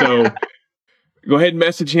 And so go ahead and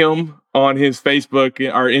message him on his Facebook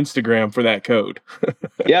or Instagram for that code.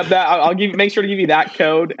 Yeah, I'll make sure to give you that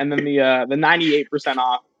code, and then the 98%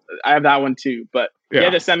 off. I have that one too, but you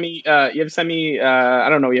have to send me. I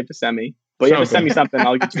don't know. You have to send me, but you have to send me something.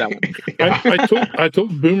 I'll get you that one. I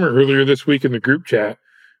told Boomer earlier this week in the group chat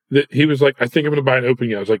that he was like, I think I'm going to buy an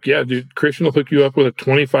opening. I was like, yeah, dude, Christian will hook you up with a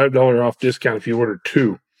 $25 off discount if you order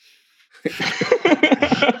 2.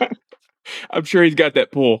 I'm sure he's got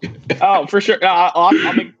that pull. Oh, for sure. I'll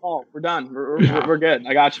make a call. We're done. We're good.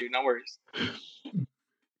 I got you. No worries.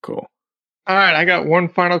 Cool. All right, I got one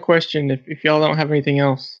final question. If y'all don't have anything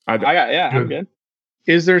else, I'm good.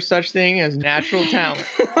 Is there such thing as natural talent?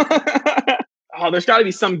 Oh, there's got to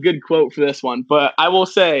be some good quote for this one, but I will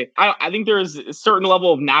say I think there's a certain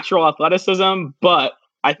level of natural athleticism, but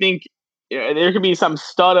I think there could be some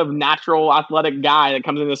stud of natural athletic guy that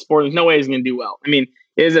comes into the sport. There's no way he's going to do well. I mean,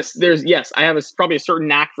 I have probably a certain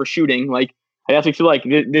knack for shooting. Like I definitely feel like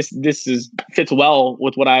this fits well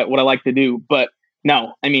with what I like to do, but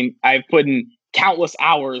no, I mean, I've put in countless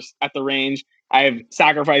hours at the range. I've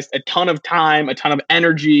sacrificed a ton of time, a ton of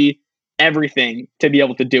energy, everything to be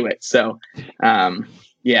able to do it. So,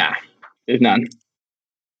 yeah, there's none.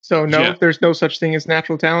 So there's no such thing as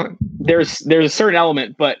natural talent. There's a certain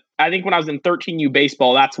element, but I think when I was in 13U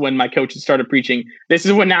baseball, that's when my coaches started preaching. This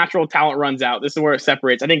is when natural talent runs out. This is where it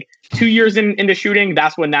separates. I think 2 years into shooting,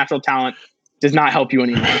 that's when natural talent does not help you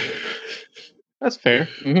anymore. That's fair.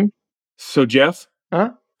 Mm-hmm. So Jeff,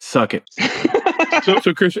 suck it.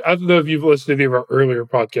 So Chris, I don't know if you've listened to any of our earlier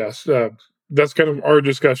podcasts. That's kind of our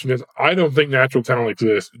discussion is I don't think natural talent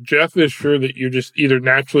exists. Jeff is sure that you're just either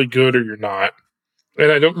naturally good or you're not.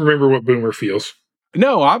 And I don't remember what Boomer feels.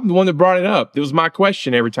 No, I'm the one that brought it up. It was my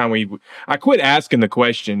question every time I quit asking the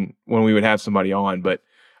question when we would have somebody on, but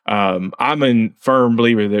I'm a firm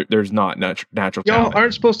believer that there's not natural talent. Y'all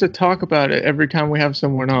aren't supposed to talk about it every time we have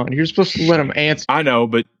someone on. You're supposed to let them answer. I know,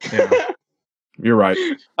 but you're right.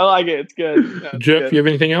 I like it. It's good. Yeah, Jeff, good. you have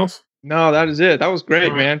anything else? No, that is it. That was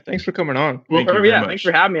great, man. Thanks for coming on. Thank you very much. Thanks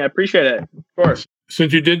for having me. I appreciate it. Of course.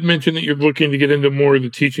 Since you did mention that you're looking to get into more of the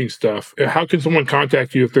teaching stuff, how can someone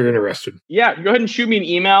contact you if they're interested? Yeah, go ahead and shoot me an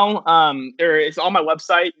email. It's on my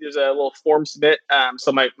website. There's a little form submit.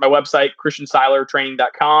 So my website,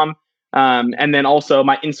 christianseilertraining.com. And then also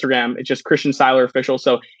my Instagram, it's just Christian Seiler Official.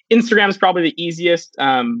 So Instagram is probably the easiest,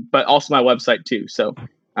 but also my website too. So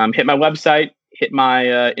hit my website, hit my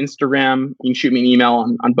Instagram. You can shoot me an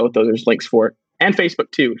email on both those. There's links for it. And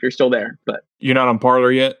Facebook too, if you're still there. But you're not on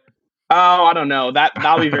Parler yet? Oh, I don't know.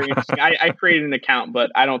 That'll be very interesting. I created an account,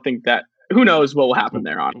 but I don't think that. Who knows what will happen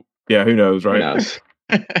there on? Yeah, who knows, right? Who knows?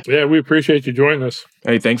 Yeah, we appreciate you joining us.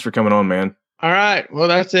 Hey, thanks for coming on, man. All right. Well,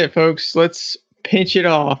 that's it, folks. Let's pinch it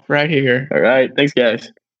off right here. All right. Thanks,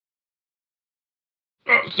 guys.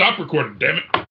 Oh, stop recording, damn it.